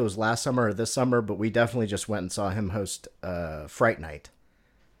remember if it was last summer or this summer, but we definitely just went and saw him host Fright Night.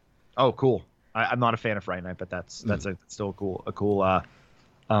 Oh, cool. I'm not a fan of Fright Night, but that's still a cool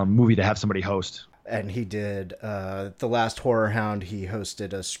movie to have somebody host. And he did the last Horror Hound. He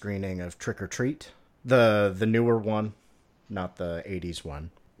hosted a screening of Trick or Treat, the newer one, not the 80s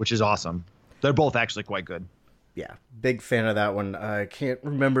one, which is awesome. They're both actually quite good. Yeah, big fan of that one. I can't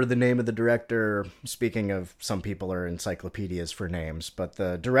remember the name of the director. Speaking of, some people are encyclopedias for names, but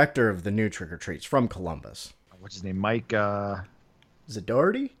the director of the new Trick or Treat's from Columbus. What's his name? Mike. Is it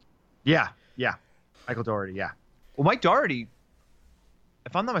Doherty? Yeah, Michael Doherty. Yeah. Well, Mike Doherty,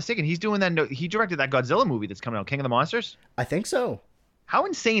 if I'm not mistaken, he's doing that. He directed that Godzilla movie that's coming out, King of the Monsters. I think so. How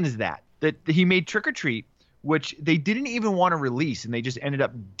insane is that? That he made Trick or Treat, which they didn't even want to release, and they just ended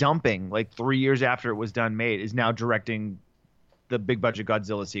up dumping like 3 years after it was done made, is now directing the big budget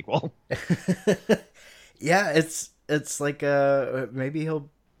Godzilla sequel. Yeah, it's like maybe he'll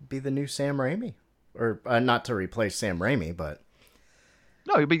be the new Sam Raimi, or not to replace Sam Raimi, but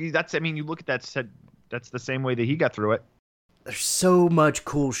no, but that's, I mean, you look at that, that's the same way that he got through it. There's so much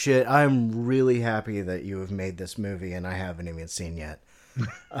cool shit. I'm really happy that you have made this movie, and I haven't even seen yet.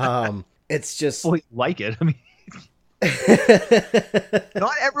 It's just like it. I mean,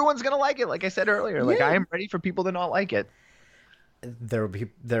 not everyone's gonna like it. Like I said earlier, like I am ready for people to not like it. You're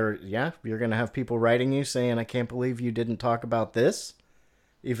gonna have people writing you saying, "I can't believe you didn't talk about this,"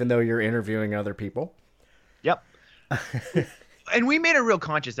 even though you're interviewing other people. Yep. And we made a real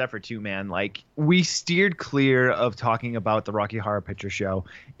conscious effort too, man. Like, we steered clear of talking about the Rocky Horror Picture Show.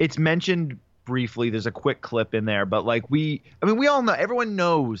 It's mentioned briefly. There's a quick clip in there, but like we all know, everyone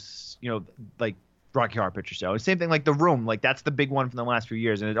knows, like Rocky Horror Picture Show. Same thing like The Room. Like, that's the big one from the last few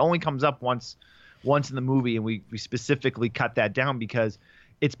years, and it only comes up once in the movie, and we specifically cut that down because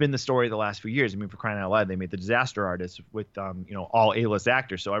it's been the story of the last few years. I mean, for crying out loud, they made The Disaster Artist with all A-list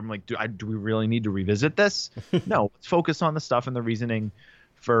actors. So I'm like, do we really need to revisit this? No, let's focus on the stuff and the reasoning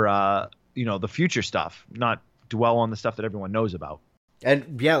for the future stuff, not dwell on the stuff that everyone knows about.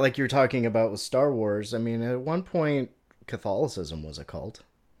 And yeah, like you're talking about with Star Wars, I mean, at one point Catholicism was a cult.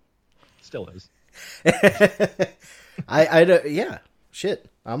 Still is. Yeah, shit.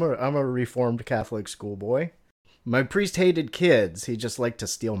 I'm a reformed Catholic schoolboy. My priest hated kids. He just liked to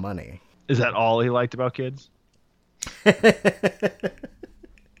steal money. Is that all he liked about kids?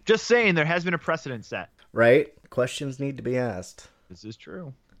 Just saying, there has been a precedent set. Right? Questions need to be asked. This is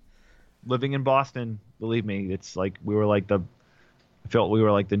true. Living in Boston, believe me, it's like I felt we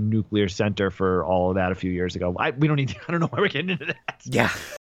were like the nuclear center for all of that a few years ago. I don't know why we're getting into that. Yeah.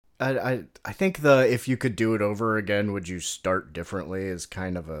 I think if you could do it over again, would you start differently is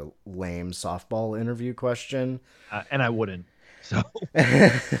kind of a lame softball interview question. And I wouldn't. So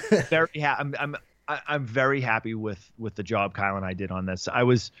I'm very happy with the job Kyle and I did on this. I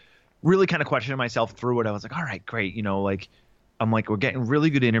was really kind of questioning myself through it. I was like, all right, great. I'm like, we're getting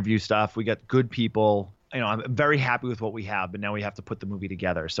really good interview stuff. We got good people. I'm very happy with what we have, but now we have to put the movie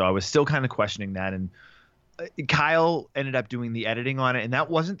together. So I was still kind of questioning that. And Kyle ended up doing the editing on it, and that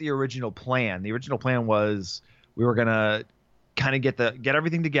wasn't the original plan. The original plan was we were gonna kind of get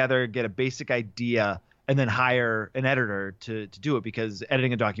everything together, get a basic idea, and then hire an editor to do it, because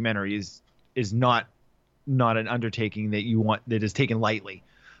editing a documentary is not an undertaking that is taken lightly.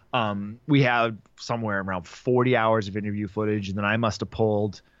 We had somewhere around 40 hours of interview footage, and then I must have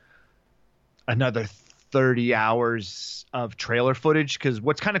pulled another 30 hours of trailer footage, because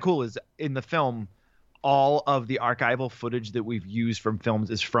what's kind of cool is in the film, all of the archival footage that we've used from films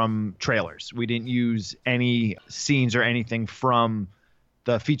is from trailers. We didn't use any scenes or anything from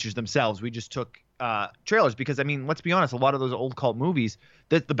the features themselves. We just took trailers because, I mean, let's be honest, a lot of those old cult movies,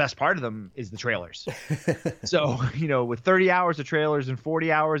 the best part of them is the trailers. So, with 30 hours of trailers and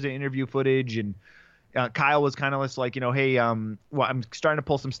 40 hours of interview footage, and Kyle was kind of just like, hey, I'm starting to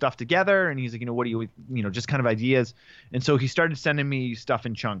pull some stuff together. And he's like, what do you, just kind of ideas. And so he started sending me stuff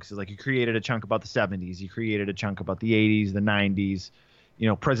in chunks. It's like, he created a chunk about the 70s. He created a chunk about the 80s, the 90s,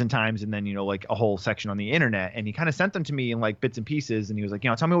 present times. And then, like a whole section on the internet. And he kind of sent them to me in like bits and pieces. And he was like,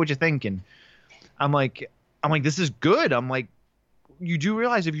 tell me what you think. And I'm like, this is good. I'm like, you do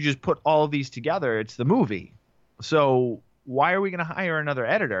realize if you just put all of these together, it's the movie. So why are we going to hire another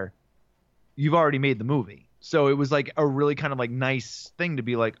editor? You've already made the movie. So it was like a really kind of like nice thing to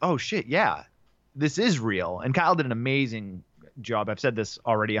be like, oh shit, yeah, this is real. And Kyle did an amazing job. I've said this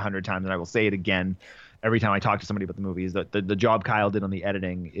already 100 times, and I will say it again every time I talk to somebody about the movie, is that the job Kyle did on the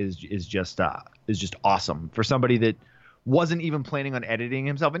editing is just awesome for somebody that wasn't even planning on editing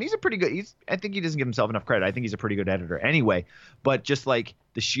himself. And he's a pretty good, I think he doesn't give himself enough credit. I think he's a pretty good editor anyway, but just like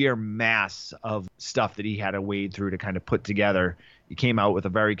the sheer mass of stuff that he had to wade through to kind of put together, he came out with a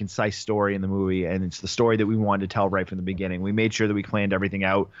very concise story in the movie, and it's the story that we wanted to tell right from the beginning. We made sure that we planned everything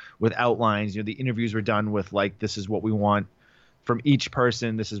out with outlines. The interviews were done with like, this is what we want from each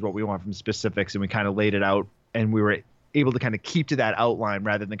person, this is what we want from specifics, and we kind of laid it out, and we were able to kind of keep to that outline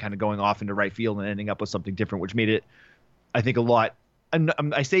rather than kind of going off into right field and ending up with something different, which made it, I think, a lot. And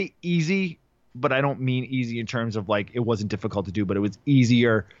I say easy, but I don't mean easy in terms of like it wasn't difficult to do, but it was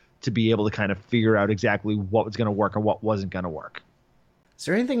easier to be able to kind of figure out exactly what was going to work and what wasn't going to work. Is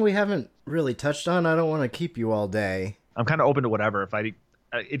there anything we haven't really touched on? I don't want to keep you all day. I'm kind of open to whatever.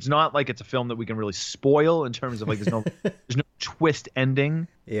 It's not like it's a film that we can really spoil in terms of like there's no twist ending.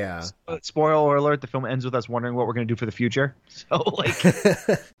 Yeah. Spoiler alert: the film ends with us wondering what we're going to do for the future. So like,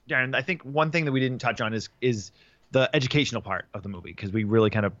 Darren, I think one thing that we didn't touch on is the educational part of the movie, because we really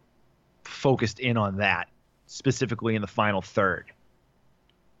kind of focused in on that specifically in the final third.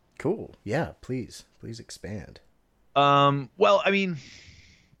 Cool. Yeah. Please expand. Well, I mean,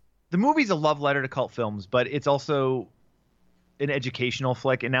 the movie's a love letter to cult films, but it's also an educational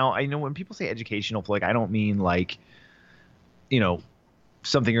flick. And now I know when people say educational flick, I don't mean like,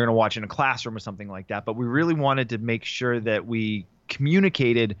 something you're going to watch in a classroom or something like that. But we really wanted to make sure that we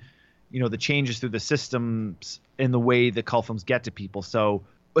communicated, the changes through the systems in the way that cult films get to people. So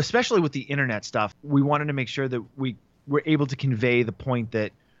especially with the internet stuff, we wanted to make sure that we were able to convey the point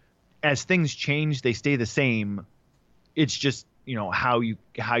that as things change, they stay the same. It's just, how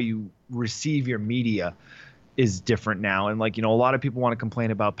you receive your media. different now. And like, a lot of people want to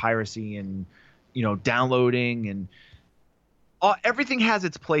complain about piracy and, downloading and everything has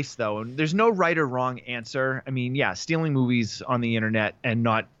its place though. And there's no right or wrong answer. I mean, yeah, stealing movies on the internet and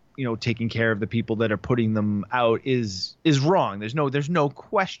not, taking care of the people that are putting them out is wrong. There's no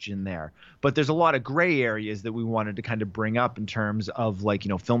question there, but there's a lot of gray areas that we wanted to kind of bring up in terms of like,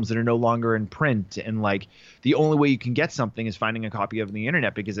 films that are no longer in print. And like the only way you can get something is finding a copy of the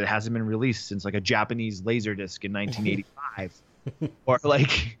internet because it hasn't been released since like a Japanese Laserdisc in 1985 or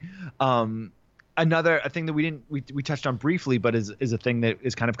like, a thing that we touched on briefly, but is a thing that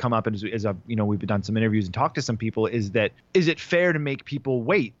is kind of come up and we've done some interviews and talked to some people is it fair to make people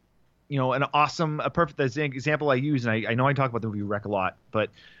wait? A perfect example I use, and I know I talk about the movie Rec a lot, but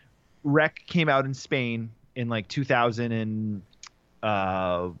Rec came out in Spain in like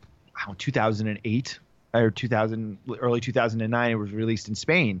 2008 or early 2009. It was released in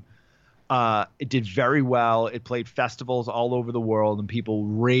Spain. It did very well. It played festivals all over the world, and people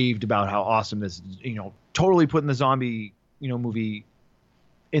raved about how awesome this, totally putting the zombie, movie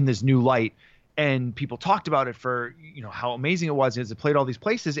in this new light. And people talked about it for, how amazing it was as it played all these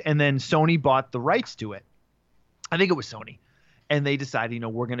places. And then Sony bought the rights to it. I think it was Sony. And they decided,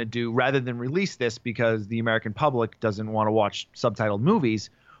 we're going to do, rather than release this because the American public doesn't want to watch subtitled movies,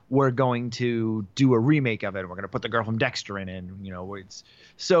 we're going to do a remake of it. We're going to put the girl from Dexter in it.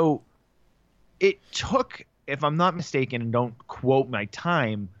 So it took, if I'm not mistaken, and don't quote my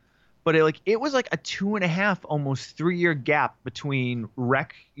time, but it was like a 2.5, almost 3-year gap between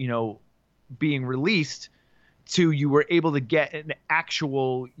Rec, being released to you were able to get an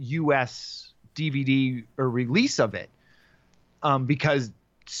actual US DVD or release of it, because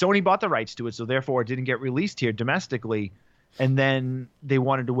Sony bought the rights to it, so therefore it didn't get released here domestically, and then they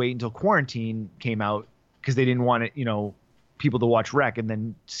wanted to wait until Quarantine came out because they didn't want it, people to watch Rec and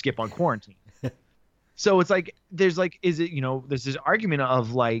then skip on Quarantine. So it's like there's this argument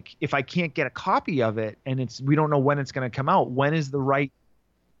of like, if I can't get a copy of it and we don't know when it's going to come out, when is the right,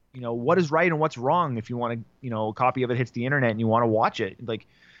 what is right and what's wrong if you want to, a copy of it hits the internet and you want to watch it? Like,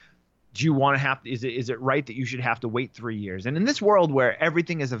 do you want to is it right that you should have to wait 3 years? And in this world where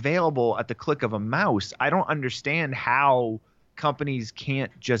everything is available at the click of a mouse, I don't understand how companies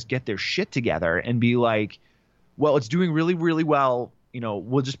can't just get their shit together and be like, well, it's doing really, really well.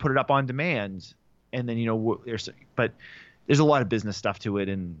 We'll just put it up on demand. And then, but there's a lot of business stuff to it.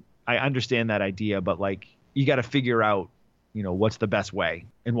 And I understand that idea, but like, you got to figure out, what's the best way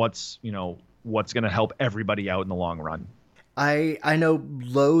and what's going to help everybody out in the long run. I know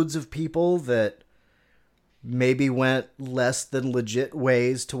loads of people that maybe went less than legit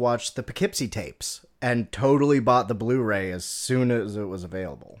ways to watch the Poughkeepsie tapes and totally bought the Blu-ray as soon as it was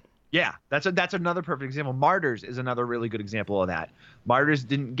available. Yeah, that's another perfect example. Martyrs is another really good example of that. Martyrs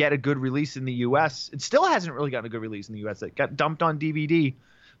didn't get a good release in the U.S. It still hasn't really gotten a good release in the U.S. It got dumped on DVD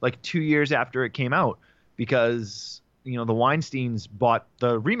like 2 years after it came out because, the Weinsteins bought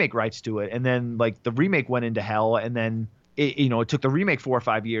the remake rights to it. And then like the remake went into hell, and then it took the remake 4 or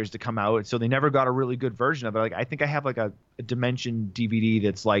 5 years to come out. So they never got a really good version of it. Like, I think I have like a Dimension DVD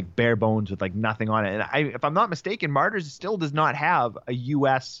that's like bare bones with like nothing on it. And if I'm not mistaken, Martyrs still does not have a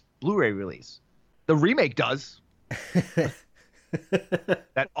U.S. Blu-ray release. The remake does.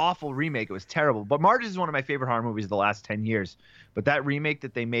 That awful remake, it was terrible. But Martyrs is one of my favorite horror movies of the last 10 years. But that remake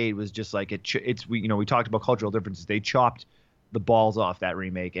that they made was just like we talked about cultural differences. They chopped the balls off that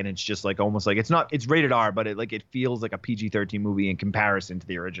remake, and it's just like almost like it's rated R, but it feels like a PG-13 movie in comparison to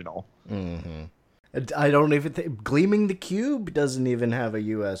the original. Mm-hmm. I don't even think Gleaming the Cube doesn't even have a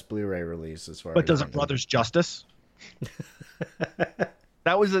U.S. Blu-ray release as far. But as doesn't Brothers Justice?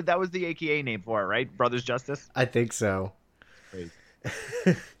 That was the AKA name for it, right? Brothers Justice? I think so. Great.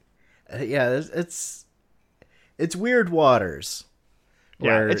 Yeah, it's weird waters.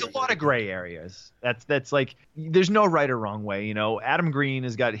 Yeah, it's a lot of gray areas. That's like, there's no right or wrong way. Adam Green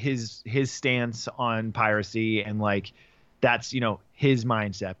has got his stance on piracy, and like that's his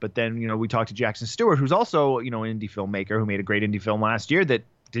mindset. But then we talked to Jackson Stewart, who's also an indie filmmaker who made a great indie film last year that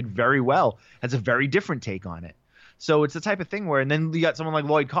did very well. Has a very different take on it. So it's the type of thing where, and then you got someone like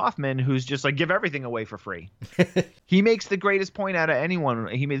Lloyd Kaufman who's just like, give everything away for free. He makes the greatest point out of anyone.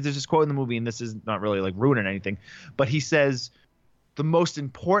 There's this quote in the movie, and this is not really like ruining anything, but he says, the most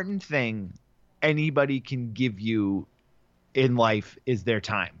important thing anybody can give you in life is their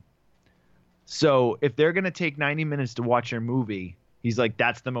time. So if they're going to take 90 minutes to watch your movie, he's like,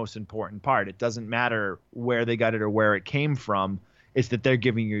 that's the most important part. It doesn't matter where they got it or where it came from. It's that they're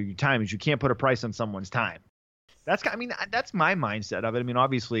giving you your time. You can't put a price on someone's time. That's my mindset of it. I mean,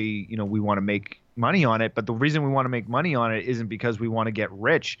 obviously, we want to make money on it, but the reason we want to make money on it isn't because we want to get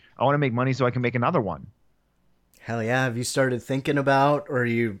rich. I want to make money so I can make another one. Hell yeah. Have you started thinking about, or are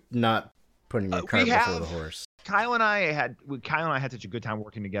you not putting your cart before the horse? Kyle and I had such a good time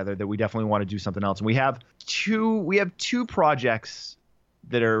working together that we definitely want to do something else. And we have two projects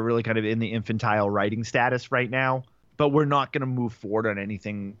that are really kind of in the infantile writing status right now, but we're not going to move forward on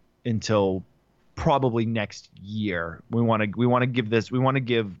anything until probably next year. We've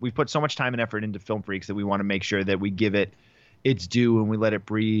put so much time and effort into Film Freaks that we want to make sure that we give it its due and we let it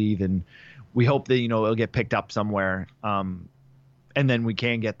breathe, and we hope that, it'll get picked up somewhere. And then we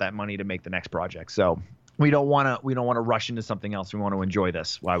can get that money to make the next project. So we don't want to rush into something else. We want to enjoy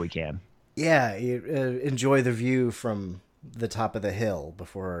this while we can. Yeah. Enjoy the view from the top of the hill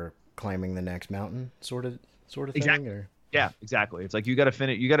before climbing the next mountain, sort of thing. Exactly. Or... Yeah, exactly. It's like you got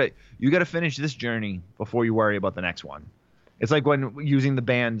to finish this journey before you worry about the next one. It's like when using the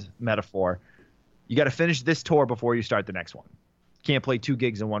band metaphor, you got to finish this tour before you start the next one. Can't play 2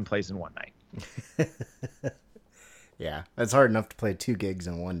 gigs in one place in one night. Yeah, it's hard enough to play 2 gigs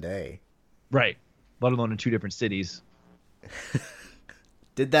in one day. Right. Let alone in 2 different cities.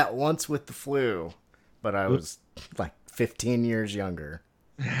 Did that once with the flu, but I was like 15 years younger.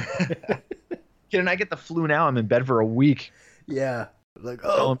 Kid and I get the flu now. I'm in bed for a week. Yeah. Like,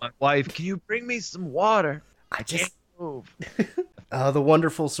 telling my wife, can you bring me some water? I can't move. The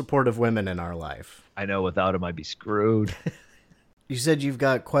wonderful supportive women in our life. I know, without them I'd be screwed. You said you've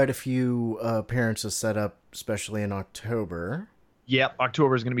got quite a few appearances set up, especially in October. Yep,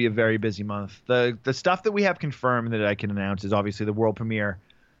 October is going to be a very busy month. The stuff that we have confirmed that I can announce is obviously the world premiere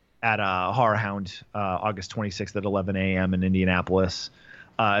at Horror Hound, August 26th at 11 a.m. in Indianapolis.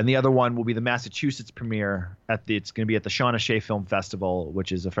 And the other one will be the Massachusetts premiere it's going to be at the Shauna Shea Film Festival,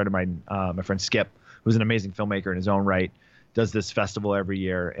 which is a friend of mine, my friend Skip, who's an amazing filmmaker in his own right, does this festival every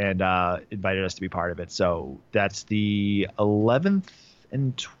year and invited us to be part of it. So that's the 11th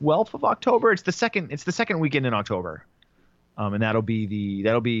and 12th of October. It's the second weekend in October. And that'll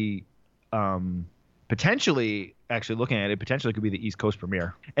be potentially, actually looking at it, potentially could be the East Coast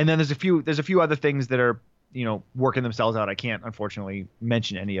premiere. And then there's a few other things that are, working themselves out. I can't unfortunately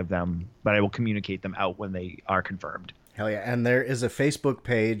mention any of them, but I will communicate them out when they are confirmed. Hell yeah. And there is a Facebook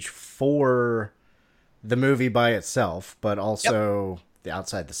page for the movie by itself, but also the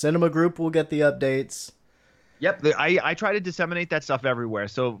Outside the Cinema group will get the updates. Yep. I try to disseminate that stuff everywhere.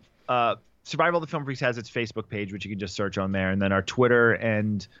 So, Survival of the Film Freaks has its Facebook page, which you can just search on there. And then our Twitter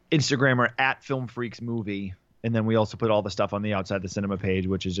and Instagram are at Film Freaks Movie. And then we also put all the stuff on the Outside the Cinema page,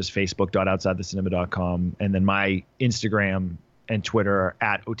 which is just facebook.outsidethecinema.com. And then my Instagram and Twitter are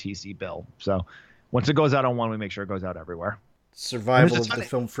at OTCBill. So once it goes out on one, we make sure it goes out everywhere.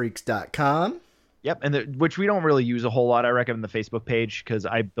 Survivalofthefilmfreaks.com. Yep, and which we don't really use a whole lot. I recommend the Facebook page because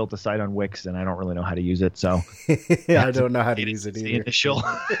I built a site on Wix and I don't really know how to use it. So yeah, I don't know how to use it either.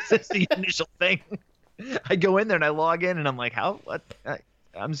 It's the initial thing. I go in there and I log in and I'm like, what?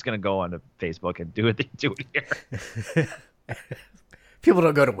 I'm just gonna go onto Facebook and do it here. People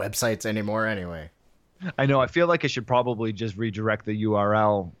don't go to websites anymore anyway. I know. I feel like I should probably just redirect the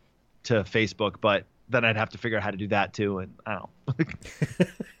URL to Facebook, but then I'd have to figure out how to do that too. And I don't know.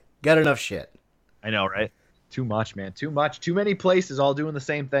 Got enough shit. I know, right? Too much, man. Too much. Too many places all doing the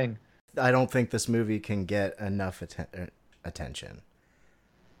same thing. I don't think this movie can get enough attention.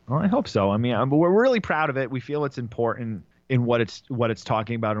 Well, I hope so. I mean, we're really proud of it. We feel it's important in what it's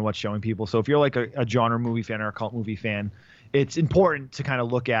talking about and what's showing people. So if you're like a genre movie fan or a cult movie fan, it's important to kind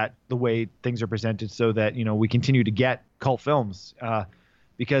of look at the way things are presented so that, we continue to get cult films.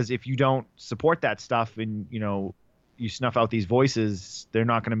 Because if you don't support that stuff and, you snuff out these voices, they're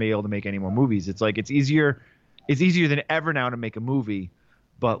not going to be able to make any more movies. It's like it's easier than ever now to make a movie,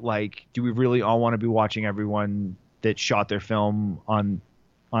 but like, do we really all want to be watching everyone that shot their film on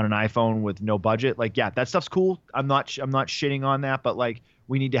an iPhone with no budget? Like, yeah, that stuff's cool. I'm not shitting on that, but like,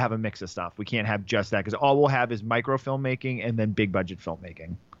 we need to have a mix of stuff. We can't have just that because all we'll have is micro filmmaking and then big budget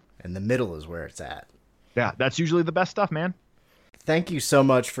filmmaking. And the middle is where it's at. Yeah, that's usually the best stuff, man. Thank you so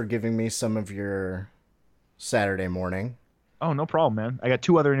much for giving me some of your Saturday morning. Oh, no problem, man. I got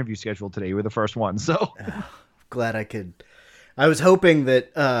 2 other interviews scheduled today. You were the first one, so glad I could. I was hoping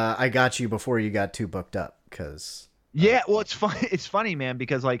that I got you before you got too booked up, because yeah, well, it's funny. It's funny, man,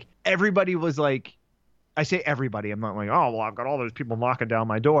 because like everybody was like, I say everybody. I'm not like, oh, well, I've got all those people knocking down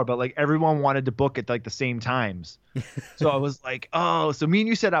my door, but like everyone wanted to book at like the same times. So I was like, oh, so me and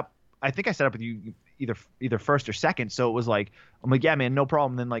you set up. I think I set up with you either first or second. So it was like, I'm like, yeah, man, no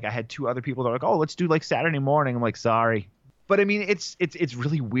problem. Then like I had 2 other people that were like, oh, let's do like Saturday morning. I'm like, sorry. But I mean, it's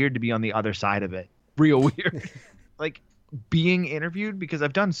really weird to be on the other side of it. Real weird. Like being interviewed, because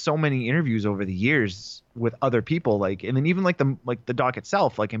I've done so many interviews over the years with other people, like, and then even like the doc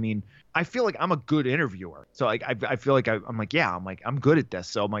itself, like, I mean, I feel like I'm a good interviewer. So like, I feel like I'm good at this.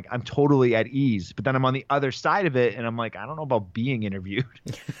 So I'm like, I'm totally at ease, but then I'm on the other side of it. And I'm like, I don't know about being interviewed.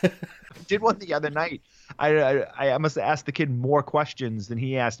 I did one the other night. I must have asked the kid more questions than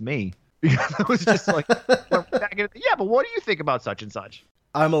he asked me. Because I was just like, yeah, but what do you think about such and such?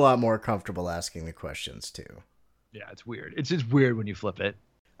 I'm a lot more comfortable asking the questions too. Yeah, it's weird. It's just weird when you flip it.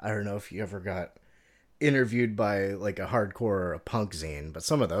 I don't know if you ever got interviewed by like a hardcore or a punk zine, but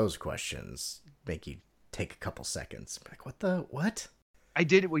some of those questions make you take a couple seconds. Like, what? I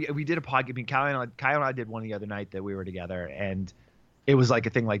did. We did a podcast. I mean, Kyle and I did one the other night that we were together, and it was like a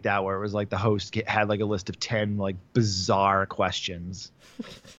thing like that where it was like the host had like a list of 10 like bizarre questions.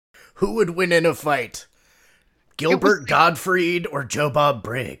 Who would win in a fight? Gilbert Gottfried or Joe Bob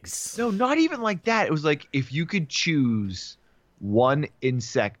Briggs? No, not even like that. It was like, if you could choose one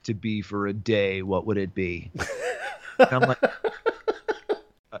insect to be for a day, what would it be? And I'm like,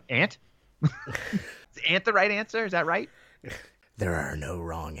 ant? Is ant the right answer? Is that right? There are no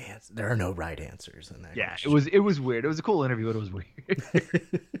wrong answers. There are no right answers in that. Yeah, question. it was weird. It was a cool interview, but it was weird.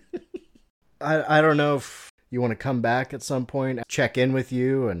 I don't know if you want to come back at some point, check in with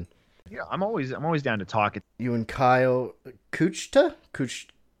you, and yeah, I'm always down to talk. You and Kyle Kukta?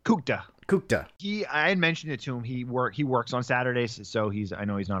 I had mentioned it to him. He works on Saturdays, so I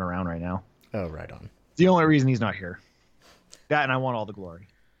know he's not around right now. Oh, right on. It's the only reason he's not here. That, and I want all the glory.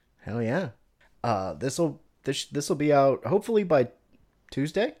 Hell yeah. This'll be out hopefully by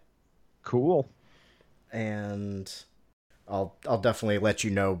Tuesday. Cool. And I'll definitely let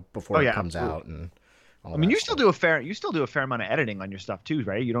you know before it comes out. And I mean, you still do a fair amount of editing on your stuff too,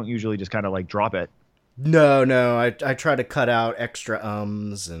 right? You don't usually just kind of like drop it. No. I try to cut out extra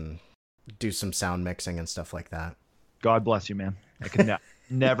ums and do some sound mixing and stuff like that. God bless you, man. I could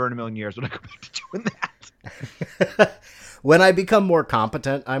never in a million years would I go back to doing that. When I become more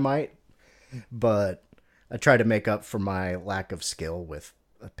competent, I might. But I try to make up for my lack of skill with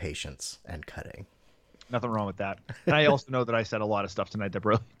patience and cutting. Nothing wrong with that. And I also know that I said a lot of stuff tonight that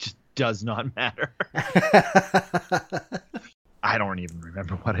really just does not matter. I don't even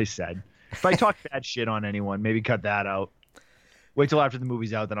remember what I said. If I talk bad shit on anyone, maybe cut that out. Wait till after the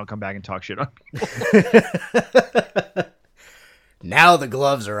movie's out, then I'll come back and talk shit on people. Now the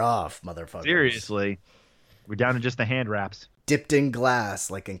gloves are off, motherfucker. Seriously. We're down to just the hand wraps. Dipped in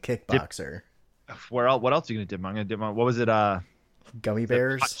glass like in Kickboxer. What else are you going to dip? I'm going to dip on, what was it? Gummy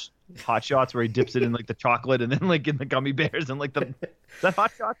bears? Hot Shots, where he dips it in like the chocolate and then like in the gummy bears and like the... Is that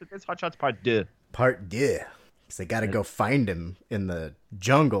Hot Shots? It's Hot Shots Part 2. Part 2. Because they got to go find him in the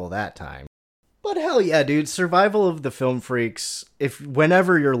jungle that time. But hell yeah, dude. Survival of the Film Freaks.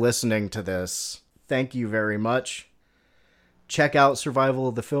 Whenever you're listening to this, thank you very much. Check out Survival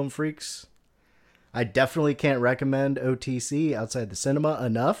of the Film Freaks. I definitely can't recommend OTC Outside the Cinema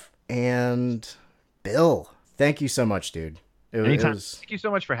enough. And Bill, thank you so much, dude. Anytime. Thank you so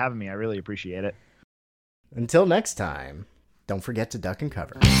much for having me. I really appreciate it. Until next time, don't forget to duck and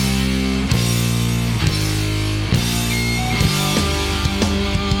cover.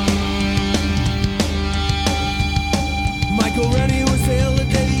 Michael Rennie was ill the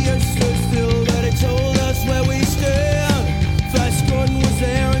day the earth stood still, but he told us where we stand. Flash Gordon was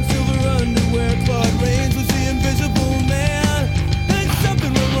there in silver underwear. Claude Rains was the invisible man. And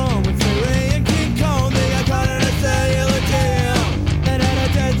something went wrong with Ray and King Kong. They got caught in a cellular jam and had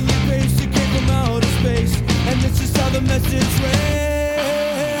a deadly pace that came from outer space. And this is how the message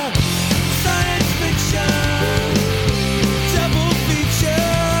ran.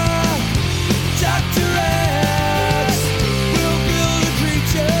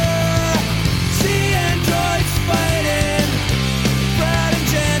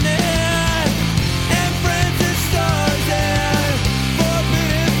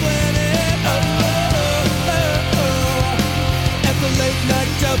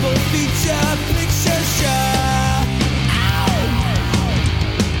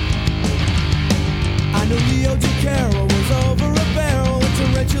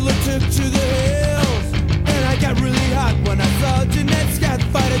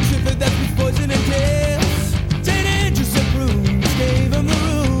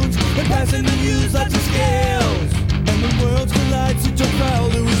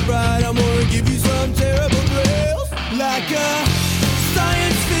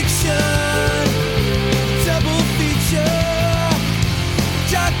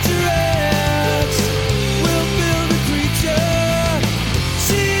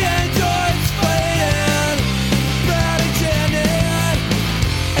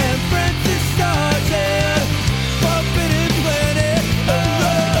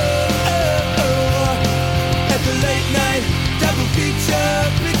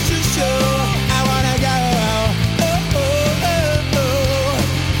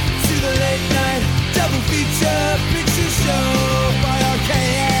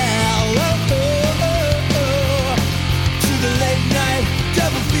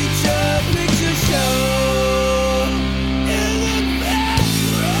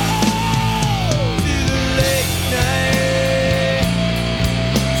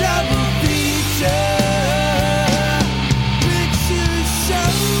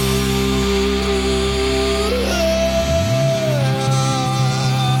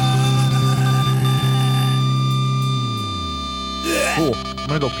 Cool. I'm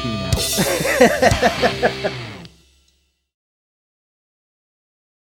gonna go pee now.